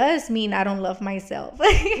does mean I don't love myself.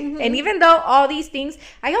 And even though all these things,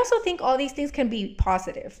 I also think all these things can be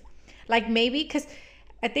positive. Like maybe, because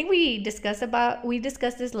I think we discussed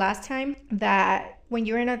this last time, that when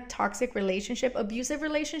you're in a toxic relationship, abusive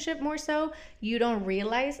relationship more so, you don't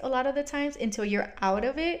realize a lot of the times until you're out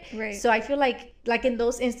of it. Right. So I feel like in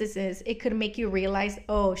those instances, it could make you realize,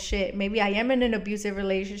 oh shit, maybe I am in an abusive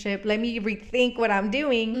relationship. Let me rethink what I'm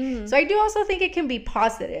doing. So I do also think it can be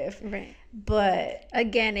positive. Right. But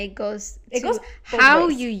again, it goes how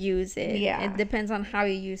you use it. Yeah. It depends on how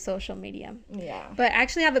you use social media. Yeah. But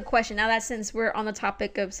actually I have a question now, that since we're on the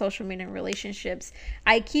topic of social media and relationships,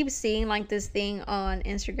 I keep seeing like this thing on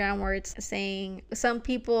Instagram where it's saying some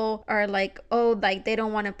people are like, oh, like they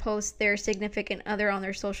don't want to post their significant other on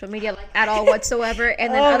their social media like at all whatsoever,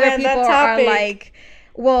 and then other people are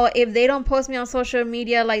well, if they don't post me on social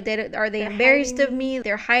media, like are they They're embarrassed of hiding me?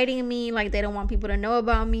 They're hiding me, like they don't want people to know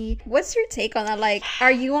about me. What's your take on that? Like,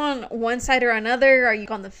 are you on one side or another? Are you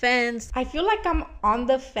on the fence? I feel like I'm on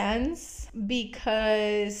the fence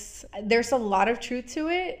because there's a lot of truth to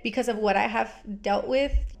it because of what I have dealt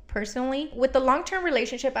with personally. With the long-term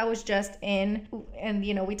relationship I was just in, and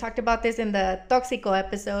you know, we talked about this in the Toxico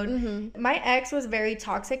episode. My ex was very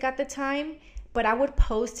toxic at the time, but I would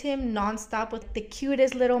post him nonstop with the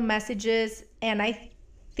cutest little messages, and I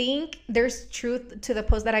think there's truth to the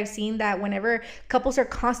post that I've seen that whenever couples are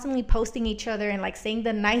constantly posting each other and like saying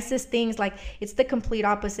the nicest things, like it's the complete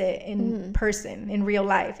opposite in person, in real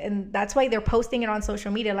life. And that's why they're posting it on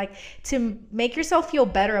social media, like to make yourself feel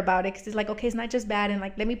better about it, because it's like, okay, it's not just bad, and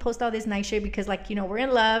like let me post all this nice shit because like, you know, we're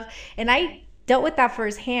in love. And I dealt with that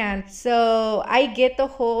firsthand, so I get the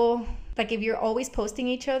whole, like, if you're always posting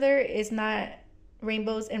each other, it's not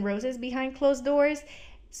rainbows and roses behind closed doors.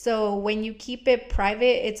 So when you keep it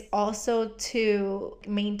private, it's also to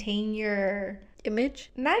maintain your Image?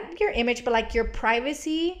 not your image, but like your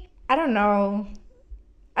privacy. I don't know.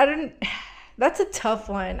 I don't That's a tough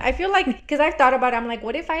one. I feel like, because I've thought about it, I'm like,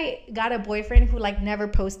 what if I got a boyfriend who like never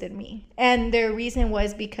posted me? And the reason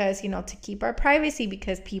was because, you know, to keep our privacy,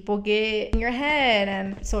 because people get in your head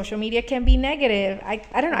and social media can be negative. I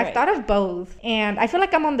don't know. Right. I've thought of both, and I feel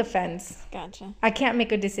like I'm on the fence. Gotcha. I can't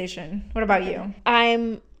make a decision. What about you?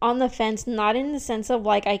 I'm on the fence, not in the sense of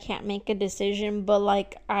like I can't make a decision, but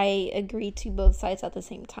like I agree to both sides at the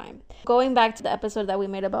same time. Going back to the episode that we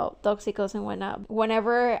made about toxicos and whatnot,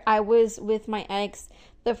 whenever I was with my ex,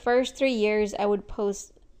 the first 3 years I would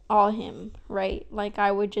post all him, right? Like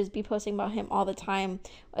I would just be posting about him all the time,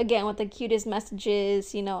 again with the cutest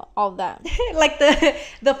messages, you know, all that. Like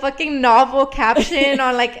the fucking novel caption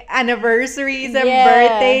on like anniversaries and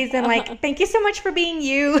birthdays, and like, thank you so much for being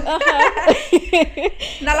you.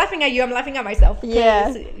 Not laughing at you, I'm laughing at myself. Yeah.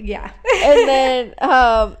 And then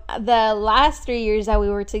the last 3 years that we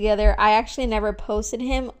were together, I actually never posted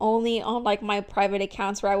him, only on like my private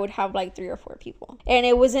accounts where I would have like 3 or 4 people, and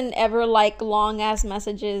it wasn't ever like long ass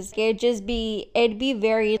messages. It'd be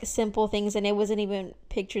very simple things, and it wasn't even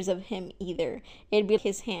pictures of him either. It'd be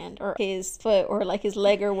his hand or his foot or like his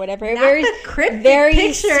leg or whatever. Not very the cryptic very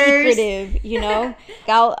pictures. Secretive, you know.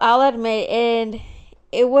 I'll admit, and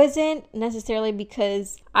it wasn't necessarily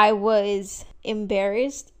because I was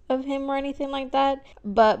embarrassed of him or anything like that,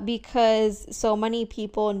 but because so many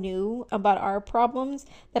people knew about our problems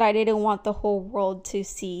that I didn't want the whole world to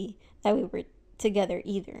see that we were together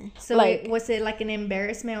either. So like, was it like an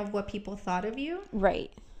embarrassment of what people thought of you?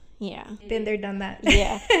 Right. Yeah. Been there, done that.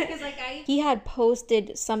 Yeah. Because like he had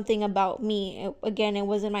posted something about me. Again, it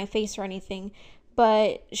wasn't my face or anything,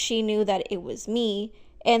 but she knew that it was me.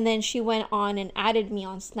 And then she went on and added me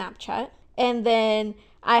on Snapchat. And then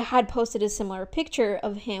I had posted a similar picture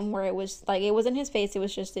of him where it was like, it wasn't his face, it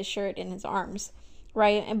was just his shirt and his arms.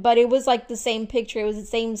 Right, but it was like the same picture. It was the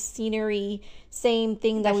same scenery, same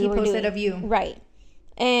thing that we were posted doing. Of you. Right,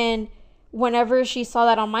 and whenever she saw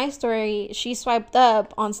that on my story, she swiped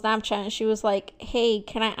up on Snapchat and she was like, "Hey,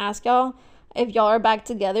 can I ask y'all if y'all are back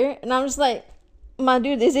together?" And I'm just like, "My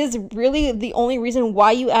dude, this is really the only reason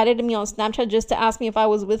why you added me on Snapchat, just to ask me if I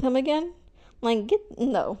was with him again?" Like, get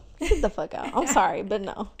the fuck out. I'm sorry, but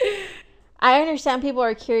no. I understand people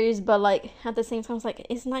are curious, but like at the same time, it's like,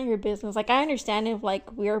 it's not your business. Like, I understand if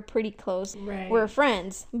like we're pretty close, right, we're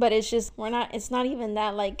friends, but it's just it's not even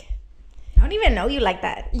that, like, I don't even know you like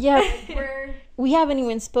that. Yeah, we haven't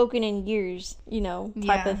even spoken in years, you know,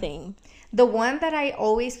 type of thing. The one that I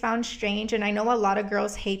always found strange, and I know a lot of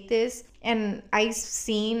girls hate this, and I've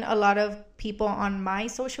seen a lot of people on my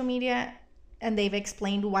social media, and they've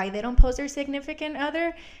explained why they don't post their significant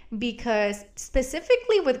other, because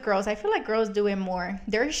specifically with girls, I feel like girls do it more.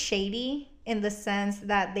 They're shady in the sense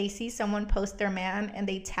that they see someone post their man and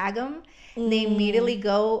they tag them. They immediately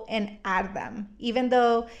go and add them, even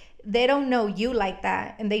though they don't know you like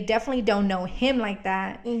that, and they definitely don't know him like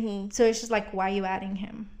that. So it's just like, why are you adding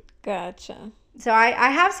him? Gotcha. So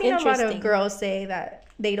I have seen a lot of girls say that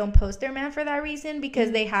they don't post their man for that reason,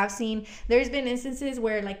 because they have seen, there's been instances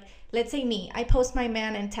where, like, let's say me, I post my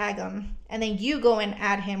man and tag him, and then you go and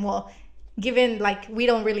add him. Well, given like we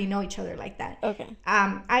don't really know each other like that. Okay.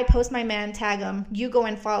 I post my man, tag him, you go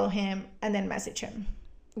and follow him, and then message him.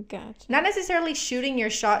 Gotcha. Not necessarily shooting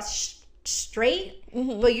your shot straight,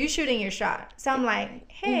 but you shooting your shot. So I'm like,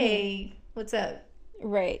 hey, what's up?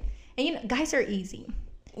 Right. And you know, guys are easy.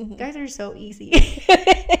 Guys are so easy.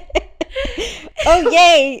 Oh,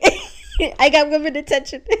 yay. I got women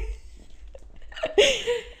attention.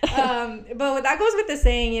 But that goes with the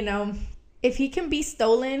saying, you know, if he can be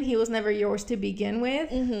stolen, he was never yours to begin with.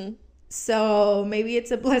 Mm-hmm. So maybe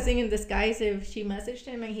it's a blessing in disguise if she messaged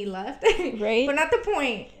him and he left. Right. But not the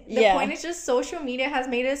point. The point is just social media has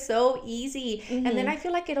made it so easy. Mm-hmm. And then I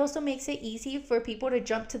feel like it also makes it easy for people to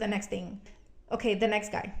jump to the next thing. Okay, the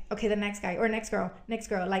next guy. Okay, the next guy. Or next girl.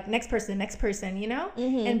 Like next person, you know?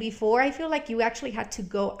 Mm-hmm. And before, I feel like you actually had to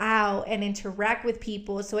go out and interact with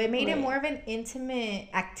people. So it made it more of an intimate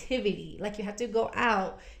activity. Like you had to go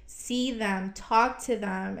out, see them, talk to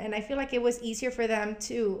them. And I feel like it was easier for them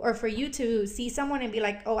to, or for you to see someone and be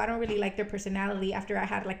like, oh, I don't really like their personality after I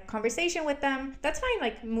had like a conversation with them. That's fine.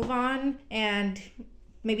 Like move on and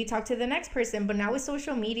maybe talk to the next person. But now with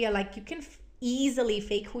social media, like you can easily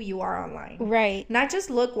fake who you are online. Right. Not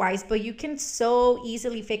just look wise, but you can so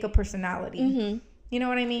easily fake a personality. Mm-hmm. You know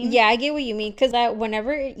what I mean? Yeah, I get what you mean. Because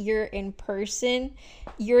whenever you're in person,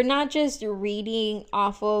 you're not just reading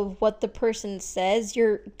off of what the person says.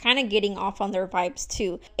 You're kind of getting off on their vibes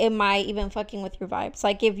too. Am I even fucking with your vibes?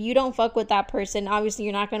 Like if you don't fuck with that person, obviously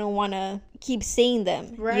you're not going to want to keep seeing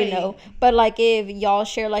them, right. you know? But like if y'all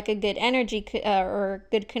share like a good energy or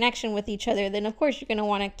good connection with each other, then of course you're going to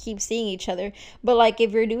want to keep seeing each other. But like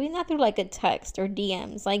if you're doing that through like a text or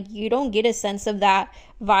DMs, like you don't get a sense of that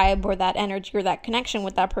vibe or that energy or that connection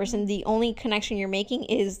with that person. The only connection you're making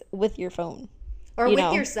is with your phone or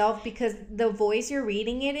with yourself, because the voice you're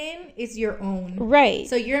reading it in is your own, right?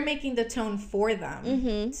 So you're making the tone for them.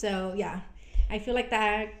 Mm-hmm. So yeah, I feel like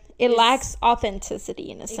that it lacks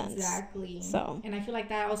authenticity in a sense. Exactly. So, and I feel like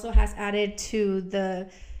that also has added to the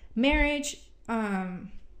marriage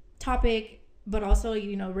topic, but also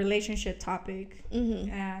relationship topic.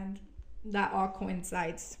 Mm-hmm. And that all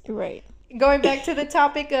coincides, right? Going back to the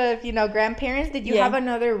topic of, grandparents, did you have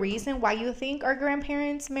another reason why you think our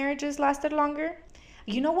grandparents' marriages lasted longer?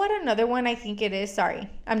 You know what? Another one I think it is. Sorry,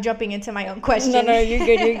 I'm jumping into my own question. No, you're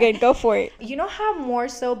good. You're good. Go for it. You know how more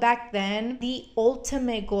so back then, the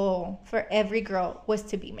ultimate goal for every girl was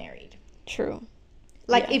to be married. True.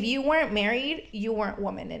 Like if you weren't married, you weren't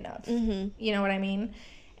woman enough. Mm-hmm. You know what I mean?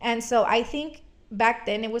 And so I think back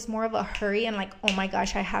then it was more of a hurry and like, oh my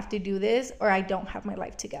gosh, I have to do this or I don't have my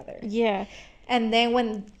life together. Yeah. And then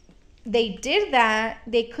when they did that,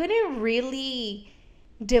 they couldn't really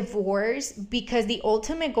divorce because the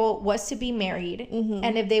ultimate goal was to be married. Mm-hmm.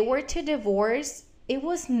 And if they were to divorce, it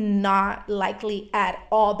was not likely at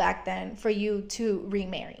all back then for you to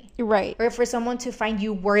remarry. Right. Or for someone to find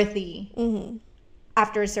you worthy. Mm-hmm.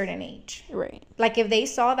 After a certain age. Right. Like if they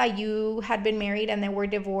saw that you had been married and then were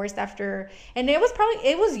divorced after, and it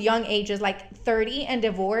was young ages, like 30 and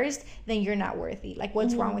divorced, then you're not worthy. Like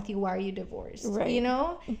what's wrong with you? Why are you divorced? Right. You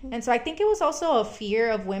know? Mm-hmm. And so I think it was also a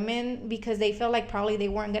fear of women because they felt like probably they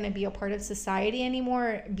weren't going to be a part of society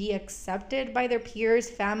anymore, be accepted by their peers,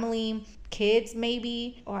 family, kids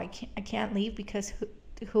maybe. Oh, I can't leave because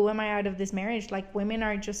who am I out of this marriage? Like women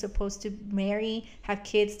are just supposed to marry, have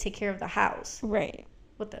kids, take care of the house. Right.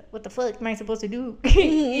 What the fuck am I supposed to do?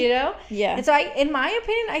 You know? Yeah. And so in my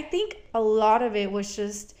opinion, I think a lot of it was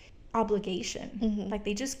just obligation. Mm-hmm. Like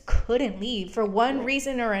they just couldn't leave for one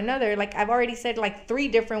reason or another. Like I've already said like 3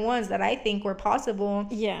 different ones that I think were possible.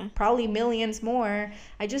 Yeah. Probably millions more.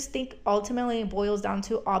 I just think ultimately it boils down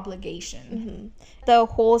to obligation. Mm-hmm. The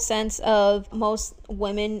whole sense of most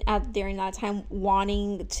women during that time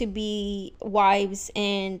wanting to be wives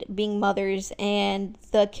and being mothers and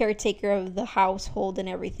the caretaker of the household and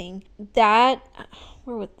everything. That,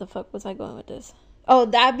 where the fuck was I going with this? Oh,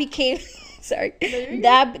 that became sorry,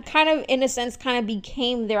 that kind of in a sense kind of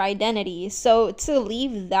became their identity. So to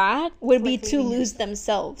leave that would be to lose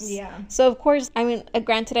themselves. Yeah. So of course, I mean,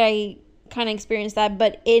 granted, I kind of experienced that,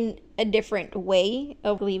 but in a different way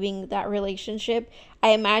of leaving that relationship. I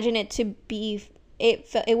imagine it to be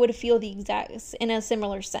it would feel the exact in a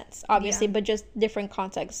similar sense, obviously, but just different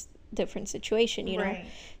context, different situation, you know. Right.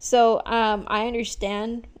 So I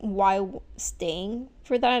understand why staying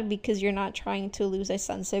for that, because you're not trying to lose a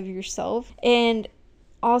sense of yourself. And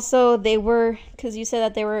also they were, because you said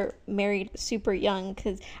that they were married super young,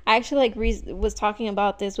 because I actually was talking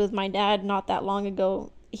about this with my dad not that long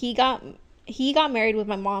ago. He got married with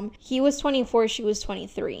my mom. He was 24, she was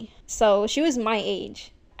 23, so she was my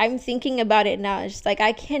age. I'm thinking about it now. It's just like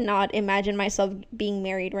I cannot imagine myself being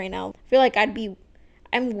married right now. I feel like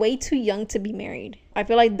I'm way too young to be married. I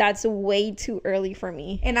feel like that's way too early for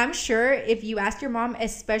me. And I'm sure if you ask your mom,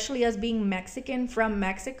 especially us being Mexican from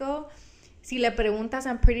Mexico, si le preguntas,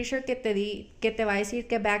 I'm pretty sure que te va a decir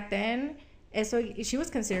que back then, she was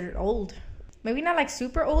considered old. Maybe not like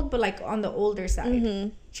super old, but like on the older side. Mm-hmm.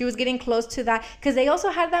 She was getting close to that. Because they also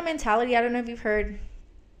had that mentality. I don't know if you've heard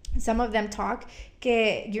some of them talk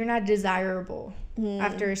que you're not desirable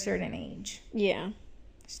after a certain age. Yeah.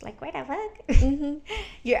 It's like, what the fuck?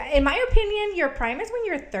 Yeah, in my opinion, your prime is when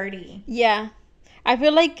you're 30. Yeah. I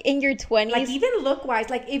feel like in your 20s. Like, even look wise,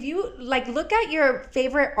 like if you like look at your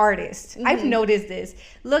favorite artist, I've noticed this.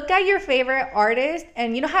 Look at your favorite artist,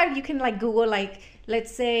 and you know how you can like Google, like,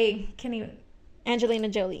 let's say, can you Angelina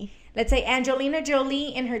Jolie. let's say Angelina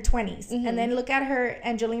Jolie in her 20s, and then look at her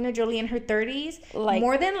Angelina Jolie in her 30s. Like,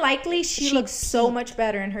 more than likely, she looks so much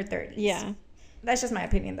better in her 30s. Yeah. That's just my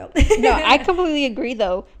opinion, though. No, I completely agree,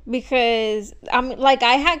 though, because like,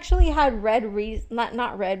 I actually had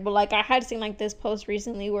not read, but like, I had seen like this post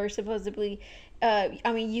recently where supposedly, I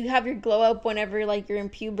mean, you have your glow up whenever like you're in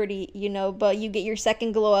puberty, you know, but you get your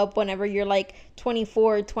second glow up whenever you're like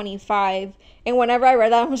 24, 25. And whenever I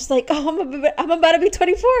read that, I'm just like, oh, I'm about to be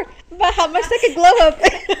 24. I'm about to have my second glow up.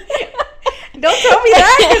 Don't tell me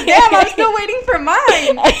that, because damn, I'm still waiting for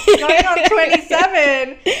mine. Going on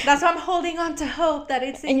 27. That's why I'm holding on to hope that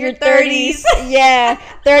it's in your 30s. Yeah,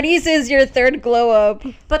 30s is your third glow up.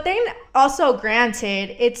 But then also,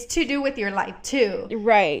 granted, it's to do with your life too.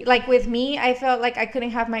 Right. Like with me, I felt like I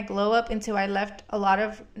couldn't have my glow up until I left a lot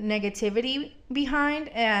of negativity behind,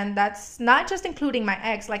 and that's not just including my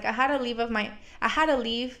ex. Like I had to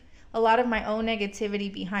leave a lot of my own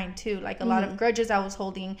negativity behind too, like a lot of grudges I was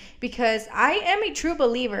holding, because I am a true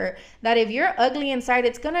believer that if you're ugly inside,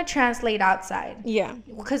 it's gonna translate outside. Yeah.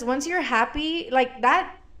 Because once you're happy, like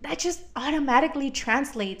that just automatically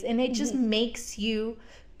translates, and it just makes you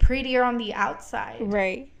prettier on the outside.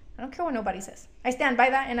 Right. I don't care what nobody says. I stand by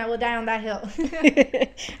that, and I will die on that hill.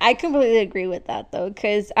 I completely agree with that, though,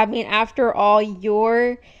 because I mean, after all,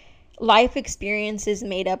 your life experience is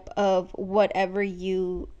made up of whatever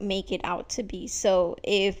you make it out to be. So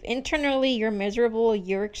if internally you're miserable,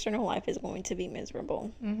 your external life is going to be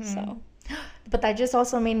miserable. So, but that just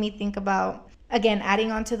also made me think about, again,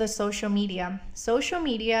 adding on to the social media. Social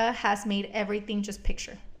media has made everything just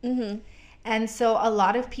picture. And so a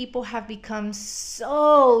lot of people have become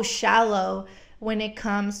so shallow when it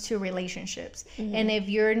comes to relationships. And if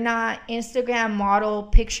you're not Instagram model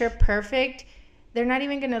picture perfect, they're not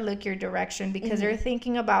even going to look your direction, because they're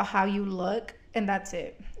thinking about how you look, and that's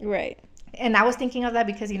it. Right. And I was thinking of that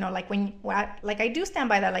because, you know, like I do stand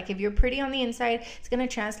by that. Like if you're pretty on the inside, it's going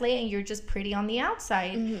to translate, and you're just pretty on the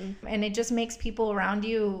outside. And it just makes people around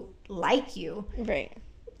you like you. Right.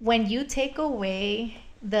 When you take away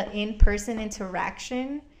the in-person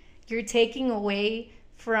interaction, you're taking away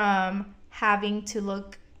from having to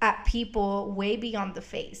look at people way beyond the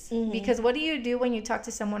face. Because what do you do when you talk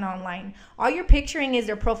to someone online? All you're picturing is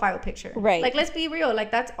their profile picture. Right. Like, let's be real. Like,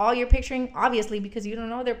 that's all you're picturing, obviously, because you don't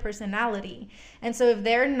know their personality. And so if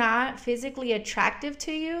they're not physically attractive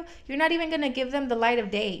to you, you're not even going to give them the light of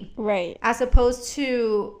day. Right. As opposed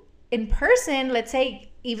to in person, let's say,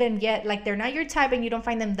 even yet, like, they're not your type and you don't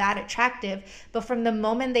find them that attractive, but from the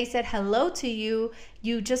moment they said hello to you,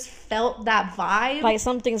 you just felt that vibe, like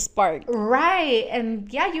something sparked. Right.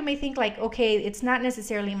 And yeah, you may think like, okay, it's not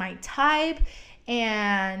necessarily my type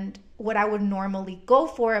and what I would normally go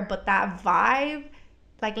for, but that vibe,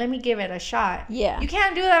 like, let me give it a shot. Yeah. You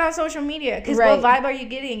can't do that on social media, because Right. what vibe are you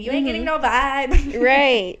getting? You ain't getting no vibe.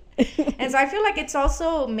 Right. And so I feel like it's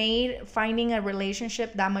also made finding a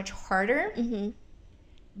relationship that much harder,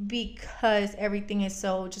 because everything is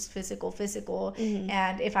so just physical.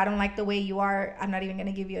 And if I don't like the way you are, I'm not even going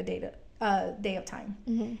to give you a day of time.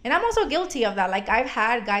 And I'm also guilty of that. Like, I've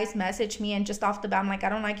had guys message me, and just off the bat, I'm like, I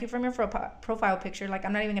don't like you from your profile picture. Like,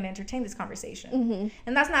 I'm not even going to entertain this conversation.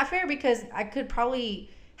 And that's not fair, because I could probably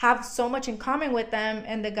have so much in common with them,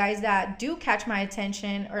 and the guys that do catch my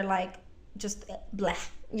attention are like just blah.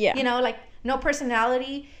 Yeah. You know, like, no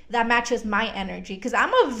personality that matches my energy, because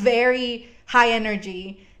I'm a very high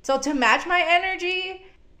energy. So to match my energy,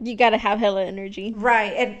 you gotta have hella energy.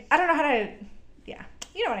 Right. And I don't know how to, yeah,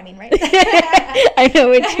 you know what I mean, right? I know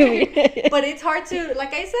what you mean. But it's hard to,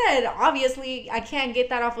 like I said, obviously I can't get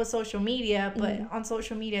that off of social media, but on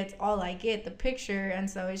social media it's all I get, the picture. And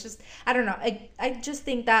so it's just, I don't know, I just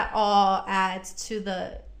think that all adds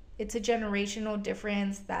to it's a generational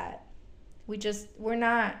difference that we're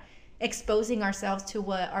not exposing ourselves to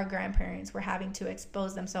what our grandparents were having to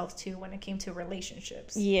expose themselves to when it came to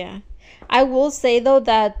relationships. Yeah. I will say, though,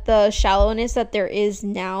 that the shallowness that there is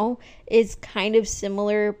now is kind of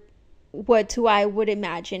similar to I would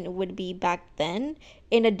imagine it would be back then,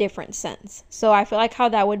 in a different sense. So I feel like how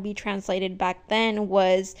that would be translated back then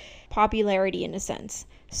was popularity, in a sense.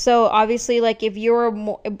 So obviously, like if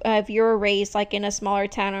you're raised like in a smaller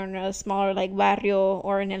town or in a smaller like barrio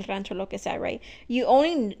or in el rancho, lo que sea, right? You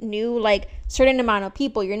only knew like certain amount of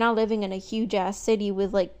people. You're not living in a huge ass city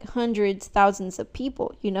with like hundreds, thousands of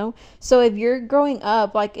people, you know. So if you're growing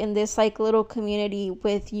up like in this like little community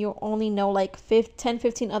with you only know like 10,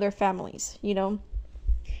 15 other families, you know,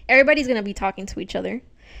 everybody's gonna be talking to each other.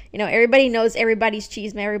 You know, everybody knows everybody's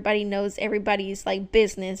cheese, everybody knows everybody's like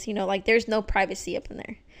business, you know, like there's no privacy up in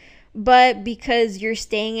there. But because you're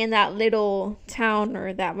staying in that little town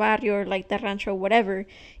or that barrio or like the rancho, whatever,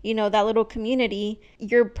 you know, that little community,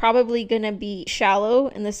 you're probably gonna be shallow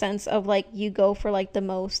in the sense of like you go for like the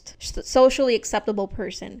most socially acceptable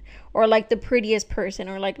person or like the prettiest person,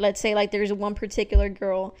 or like let's say like there's one particular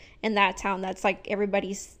girl in that town that's like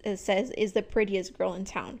everybody says is the prettiest girl in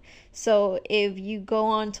town. So if you go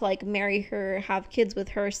on to like marry her, have kids with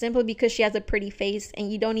her simply because she has a pretty face and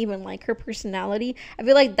you don't even like her personality, I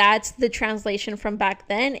feel like that's the translation from back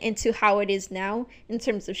then into how it is now in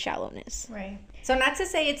terms of shallowness. Right. So not to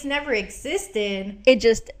say it's never existed. It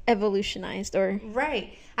just evolutionized, or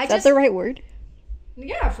right. Is that the right word?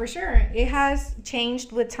 Yeah, for sure. It has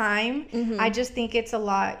changed with time. Mm-hmm. I just think it's a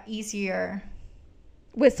lot easier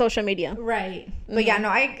with social media. Right. Mm-hmm. But yeah, no,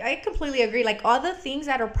 I completely agree. Like all the things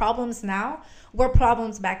that are problems now were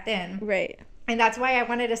problems back then. Right. And that's why I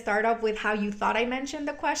wanted to start off with how you thought I mentioned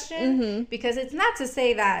the question. Mm-hmm. Because it's not to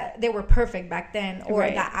say that they were perfect back then or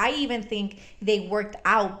right. that I even think they worked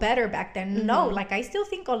out better back then. Mm-hmm. No, like I still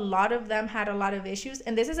think a lot of them had a lot of issues.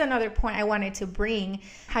 And this is another point I wanted to bring.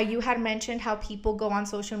 How you had mentioned how people go on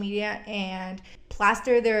social media and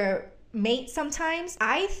plaster their mate sometimes.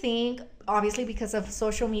 I think obviously because of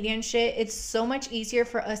social media and shit, it's so much easier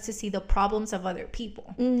for us to see the problems of other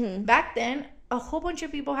people. Mm-hmm. Back then, a whole bunch of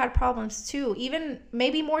people had problems too, even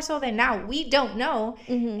maybe more so than now. We don't know.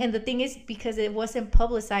 Mm-hmm. And the thing is, because it wasn't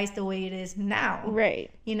publicized the way it is now. Right.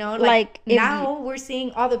 You know, like now we're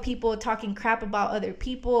seeing all the people talking crap about other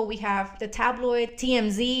people. We have the tabloid,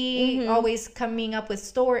 TMZ, mm-hmm. always coming up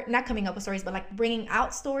with not coming up with stories, but like bringing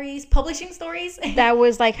out stories, publishing stories. That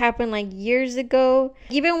was like happened like years ago.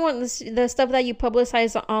 Even when the stuff that you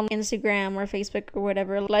publicize on Instagram or Facebook or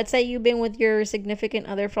whatever, let's say you've been with your significant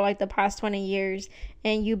other for like the past 20 years.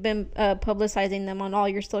 And you've been publicizing them on all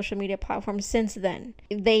your social media platforms since then.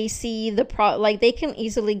 They see like they can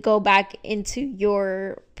easily go back into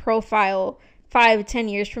your profile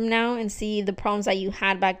 5-10 years from now and see the problems that you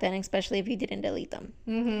had back then, especially if you didn't delete them.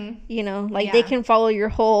 Mm-hmm. You know, like they can follow your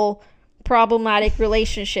whole problematic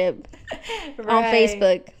relationship right. on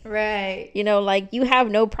Facebook. Right. You know, like you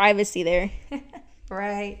have no privacy there.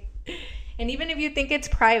 Right. And even if you think it's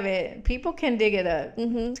private, people can dig it up.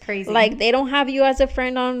 Mm-hmm. It's crazy. Like, they don't have you as a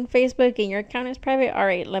friend on Facebook and your account is private. All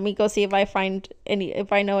right, let me go see if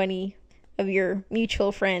I know any of your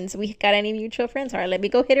mutual friends. We got any mutual friends? All right, let me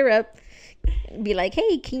go hit her up. Be like,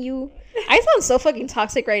 hey, I sound so fucking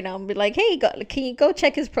toxic right now. Be like, hey, can you go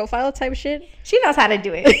check his profile type shit? She knows how to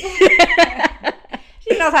do it.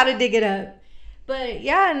 She knows how to dig it up. But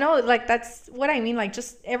yeah, no, like that's what I mean. Like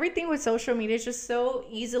just everything with social media is just so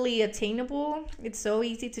easily attainable. It's so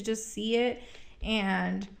easy to just see it.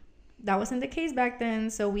 And that wasn't the case back then.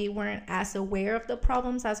 So we weren't as aware of the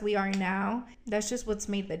problems as we are now. That's just what's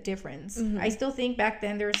made the difference. Mm-hmm. I still think back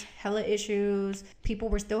then there's hella issues. People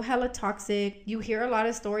were still hella toxic. You hear a lot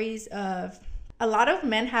of stories of a lot of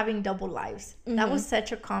men having double lives. Mm-hmm. That was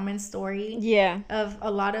such a common story. Yeah. Of a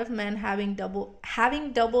lot of men having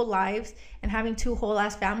double lives and having two whole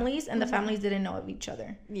ass families, and mm-hmm. the families didn't know of each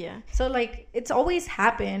other. Yeah. So like it's always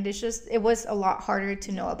happened. It's just it was a lot harder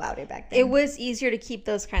to know about it back then. It was easier to keep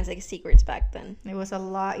those kinds of secrets back then. It was a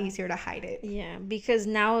lot easier to hide it. Yeah, because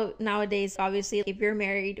nowadays obviously if you're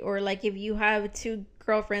married or like if you have two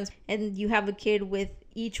girlfriends and you have a kid with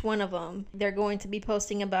each one of them, they're going to be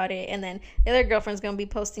posting about it, and then the other girlfriend's going to be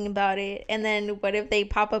posting about it, and then what if they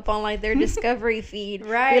pop up on like their discovery feed?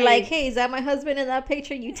 Right. You're like, hey, is that my husband in that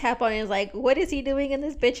picture? You tap on it, it's like, what is he doing in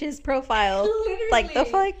this bitch's profile? Literally. Like the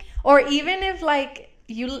fuck? Or even if like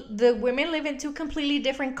the women live in two completely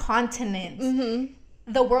different continents.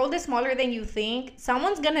 Mm-hmm. The world is smaller than you think.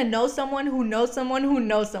 Someone's gonna know someone who knows someone who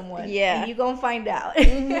knows someone. Yeah. And you gonna find out.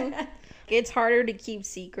 Mm-hmm. It's harder to keep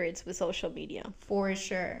secrets with social media. For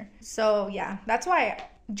sure. So, yeah, that's why,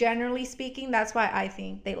 generally speaking, that's why I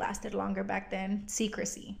think they lasted longer back then.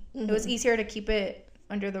 Secrecy. Mm-hmm. It was easier to keep it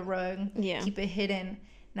under the rug, keep it hidden.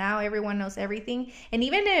 Now everyone knows everything. And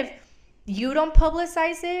even if you don't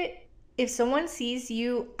publicize it, if someone sees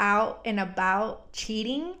you out and about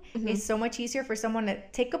cheating, it's so much easier for someone to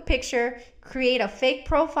take a picture, create a fake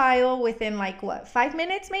profile within like what, 5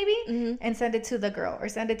 minutes maybe, and send it to the girl or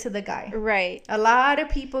send it to the guy. Right. A lot of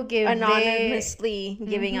people give anonymously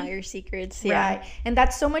giving out your secrets. Yeah. Right. And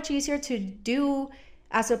that's so much easier to do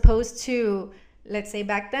as opposed to, let's say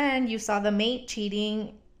back then you saw the mate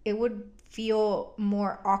cheating, it would feel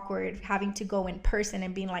more awkward having to go in person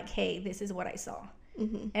and being like, hey, this is what I saw.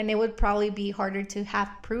 And it would probably be harder to have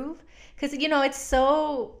proof because, you know, it's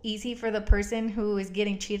so easy for the person who is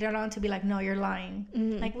getting cheated on to be like, no, you're lying.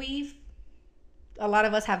 Like a lot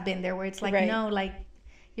of us have been there where it's like, no, like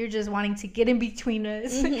you're just wanting to get in between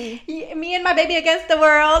us. Me and my baby against the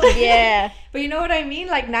world. Yeah. But you know what I mean?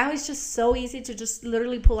 Like now it's just so easy to just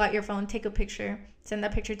literally pull out your phone, take a picture, send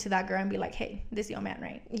that picture to that girl and be like, hey, this is your man,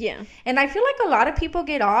 right? Yeah. And I feel like a lot of people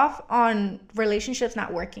get off on relationships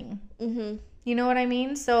not working. You know what I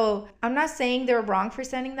mean? So I'm not saying they're wrong for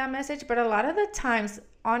sending that message, but a lot of the times,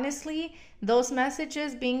 honestly, those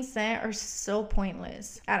messages being sent are so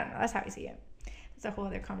pointless. I don't know. That's how I see it. It's a whole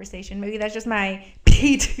other conversation. Maybe that's just my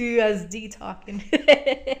PTSD talking.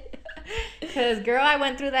 Because, girl, I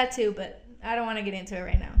went through that too, but I don't want to get into it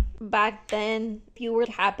right now. Back then, if you were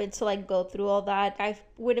to happen to like go through all that, I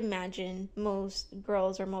would imagine most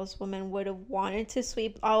girls or most women would have wanted to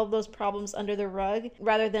sweep all of those problems under the rug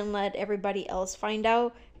rather than let everybody else find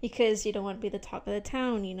out, because you don't want to be the talk of the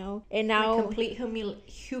town, you know. And now like complete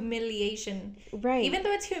humiliation, right? Even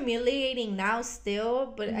though it's humiliating now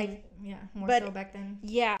still, but more so back then.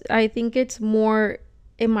 Yeah, I think it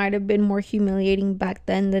might have been more humiliating back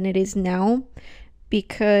then than it is now,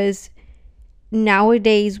 because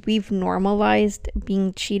nowadays we've normalized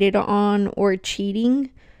being cheated on or cheating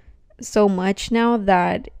so much now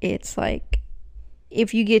that it's like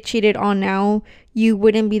if you get cheated on now, you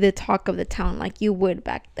wouldn't be the talk of the town like you would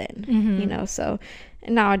back then. You know, so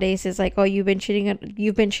nowadays it's like, oh, you've been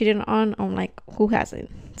cheated on. I'm like, who hasn't,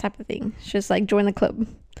 type of thing. It's just like join the club.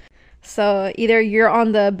 So either you're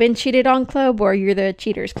on the been cheated on club or you're the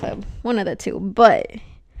cheaters club, one of the two. But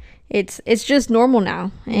it's just normal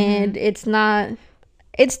now, and it's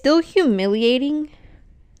still humiliating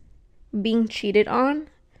being cheated on,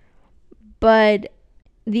 but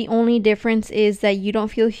the only difference is that you don't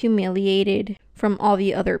feel humiliated from all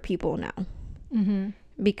the other people now,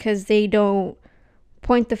 because they don't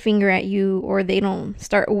point the finger at you, or they don't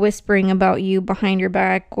start whispering about you behind your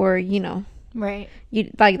back, or, you know, right, you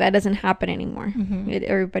like that doesn't happen anymore.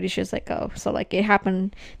 Everybody's just like, oh, so like it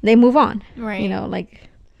happened, they move on, right? You know, like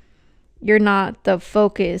you're not the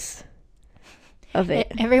focus of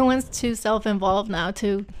it. Everyone's too self-involved now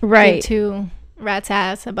to give two rat's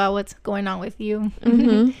ass about what's going on with you.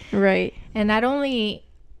 Right. And not only,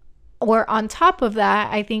 or on top of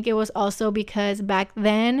that, I think it was also because back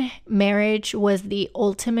then marriage was the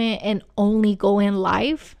ultimate and only goal in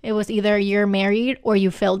life. It was either you're married or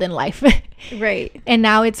you failed in life. Right. And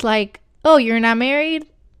now it's like, oh, you're not married?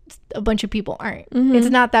 A bunch of people aren't. It's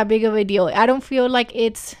not that big of a deal. I don't feel like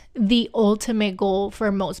it's the ultimate goal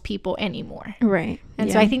for most people anymore. Right.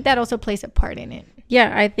 And so I think that also plays a part in it.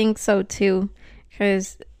 Yeah, I think so too.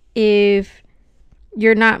 Because if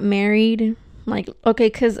you're not married, like, okay,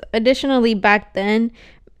 because additionally back then,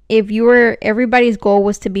 everybody's goal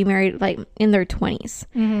was to be married like in their 20s.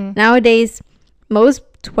 Nowadays, most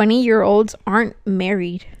 20-year-olds aren't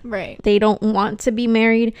married. Right. They don't want to be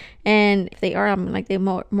married, and if they are, I mean, like, they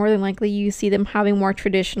more than likely you see them having more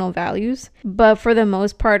traditional values. But for the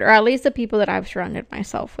most part, or at least the people that I've surrounded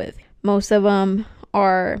myself with, most of them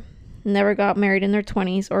never got married in their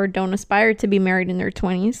 20s or don't aspire to be married in their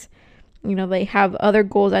 20s. You know, they have other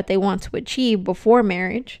goals that they want to achieve before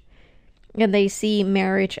marriage, and they see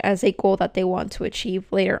marriage as a goal that they want to achieve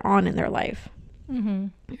later on in their life.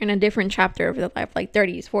 In a different chapter of their life, like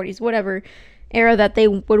 30s, 40s, whatever era that they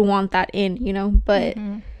would want that in, you know. But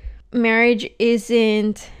marriage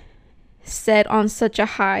isn't set on such a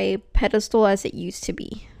high pedestal as it used to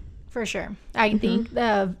be. For sure. I think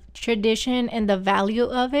the tradition and the value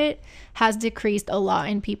of it has decreased a lot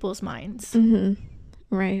in people's minds.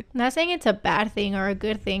 Right. I'm not saying it's a bad thing or a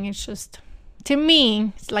good thing. It's just, to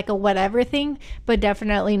me, it's like a whatever thing, but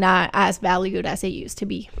definitely not as valued as it used to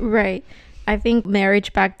be. Right. I think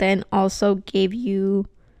marriage back then also put you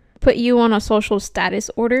on a social status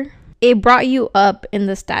order. It brought you up in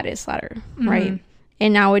the status ladder, right?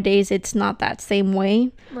 And nowadays it's not that same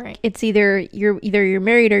way. Right. It's either you're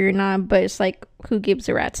married or you're not, but it's like, who gives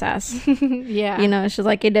a rat's ass? Yeah. You know, it's just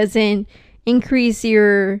like, it doesn't increase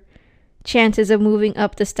your chances of moving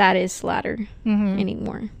up the status ladder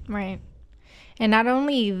anymore. Right. And not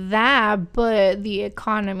only that, but the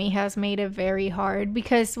economy has made it very hard,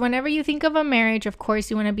 because whenever you think of a marriage, of course,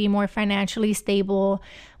 you want to be more financially stable.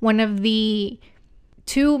 One of the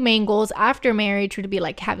two main goals after marriage would be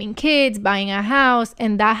like having kids, buying a house.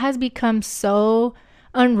 And that has become so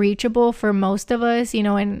unreachable for most of us, you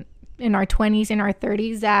know, in our 20s, in our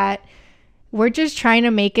 30s, that we're just trying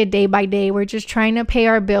to make it day by day. We're just trying to pay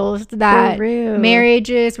our bills. That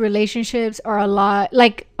marriages, relationships are a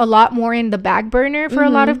lot more in the back burner for a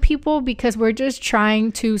lot of people, because we're just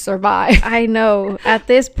trying to survive. I know. At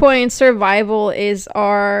this point, survival is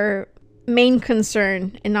our main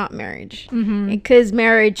concern and not marriage. Because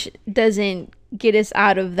marriage doesn't get us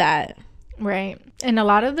out of that. Right. And a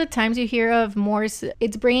lot of the times you hear of more,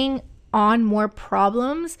 it's bringing on more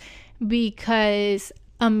problems, because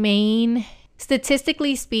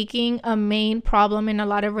statistically speaking, a main problem in a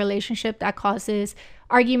lot of relationships that causes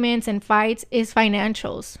arguments and fights is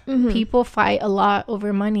financials. People fight a lot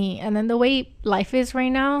over money. And then the way life is right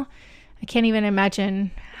now, I can't even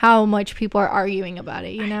imagine how much people are arguing about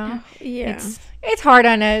it, you know? Yeah. It's hard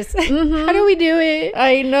on us. How do we do it?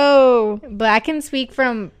 I know. But I can speak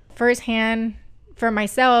from firsthand for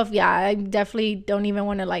myself. Yeah, I definitely don't even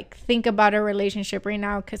want to like think about a relationship right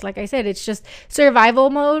now, because like I said, it's just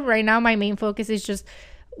survival mode right now. My main focus is just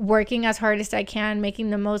working as hard as I can,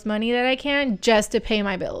 making the most money that I can, just to pay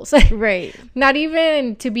my bills. Right. Not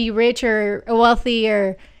even to be rich or wealthy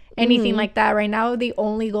or anything like that. Right now, the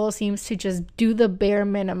only goal seems to just do the bare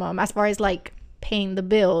minimum as far as like paying the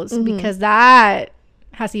bills, because that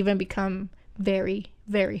has even become very,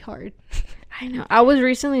 very hard. I know. I was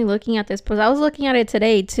recently looking at this post. I was looking at it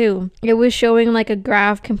today too. It was showing like a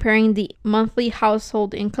graph comparing the monthly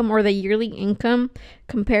household income or the yearly income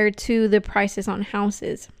compared to the prices on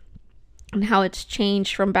houses, and how it's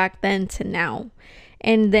changed from back then to now.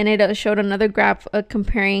 And then it showed another graph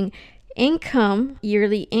comparing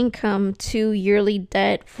yearly income to yearly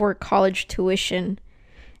debt for college tuition.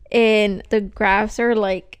 And the graphs are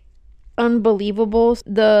like unbelievable.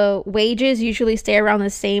 The wages usually stay around the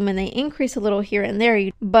same and they increase a little here and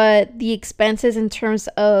there, but the expenses in terms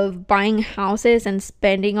of buying houses and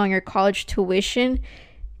spending on your college tuition,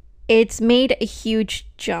 it's made a huge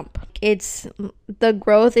jump. The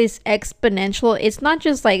growth is exponential. It's not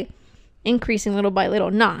just like increasing little by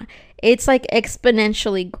little. Nah, it's like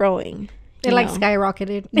exponentially growing. It like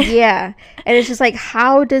skyrocketed. Yeah. And it's just like,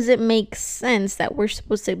 how does it make sense that we're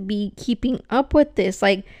supposed to be keeping up with this?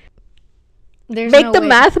 Like, make the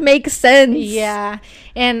math make sense. Yeah.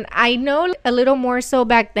 And I know a little more so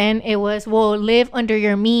back then it was, well, live under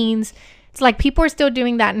your means. It's like people are still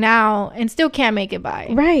doing that now and still can't make it by.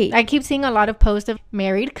 Right. I keep seeing a lot of posts of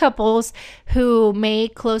married couples who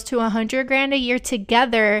make close to $100,000 a year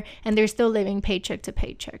together, and they're still living paycheck to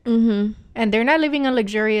paycheck. And they're not living a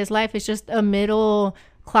luxurious life. It's just a middle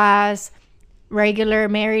class, regular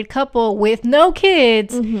married couple with no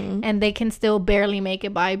kids, and they can still barely make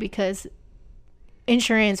it by because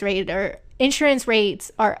insurance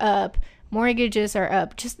rates are up, mortgages are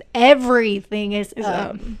up, just everything is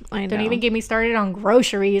up. I know. Don't even get me started on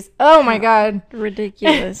groceries. Oh my god,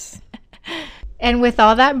 ridiculous. And with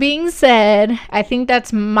all that being said, I think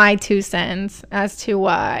that's my 2 cents as to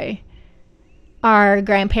why our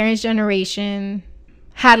grandparents' generation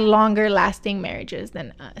had longer lasting marriages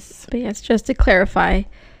than us. But yes, just to clarify,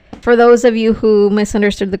 for those of you who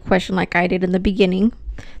misunderstood the question like I did in the beginning,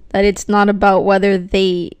 that it's not about whether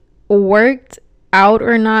they worked out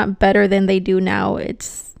or not better than they do now.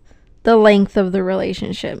 It's the length of the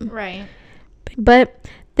relationship. Right. But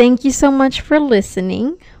thank you so much for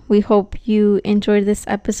listening. We hope you enjoyed this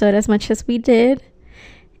episode as much as we did.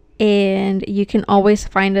 And you can always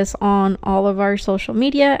find us on all of our social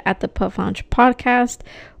media at the Puff Lounge Podcast.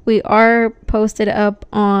 We are posted up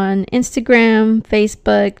on Instagram,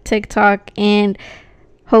 Facebook, TikTok, and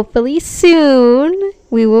hopefully soon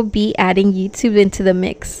we will be adding YouTube into the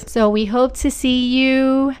mix. So we hope to see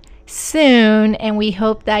you soon, and we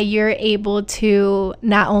hope that you're able to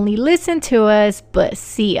not only listen to us but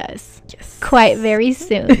see us quite very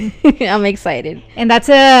soon. I'm excited. And that's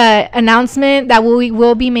a announcement that we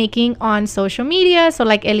will be making on social media. So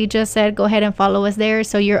like Ellie just said, go ahead and follow us there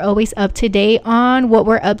so you're always up to date on what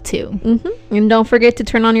we're up to. And don't forget to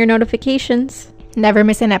turn on your notifications. Never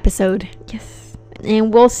miss an episode. Yes.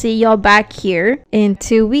 And we'll see y'all back here in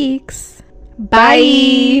 2 weeks.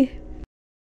 Bye.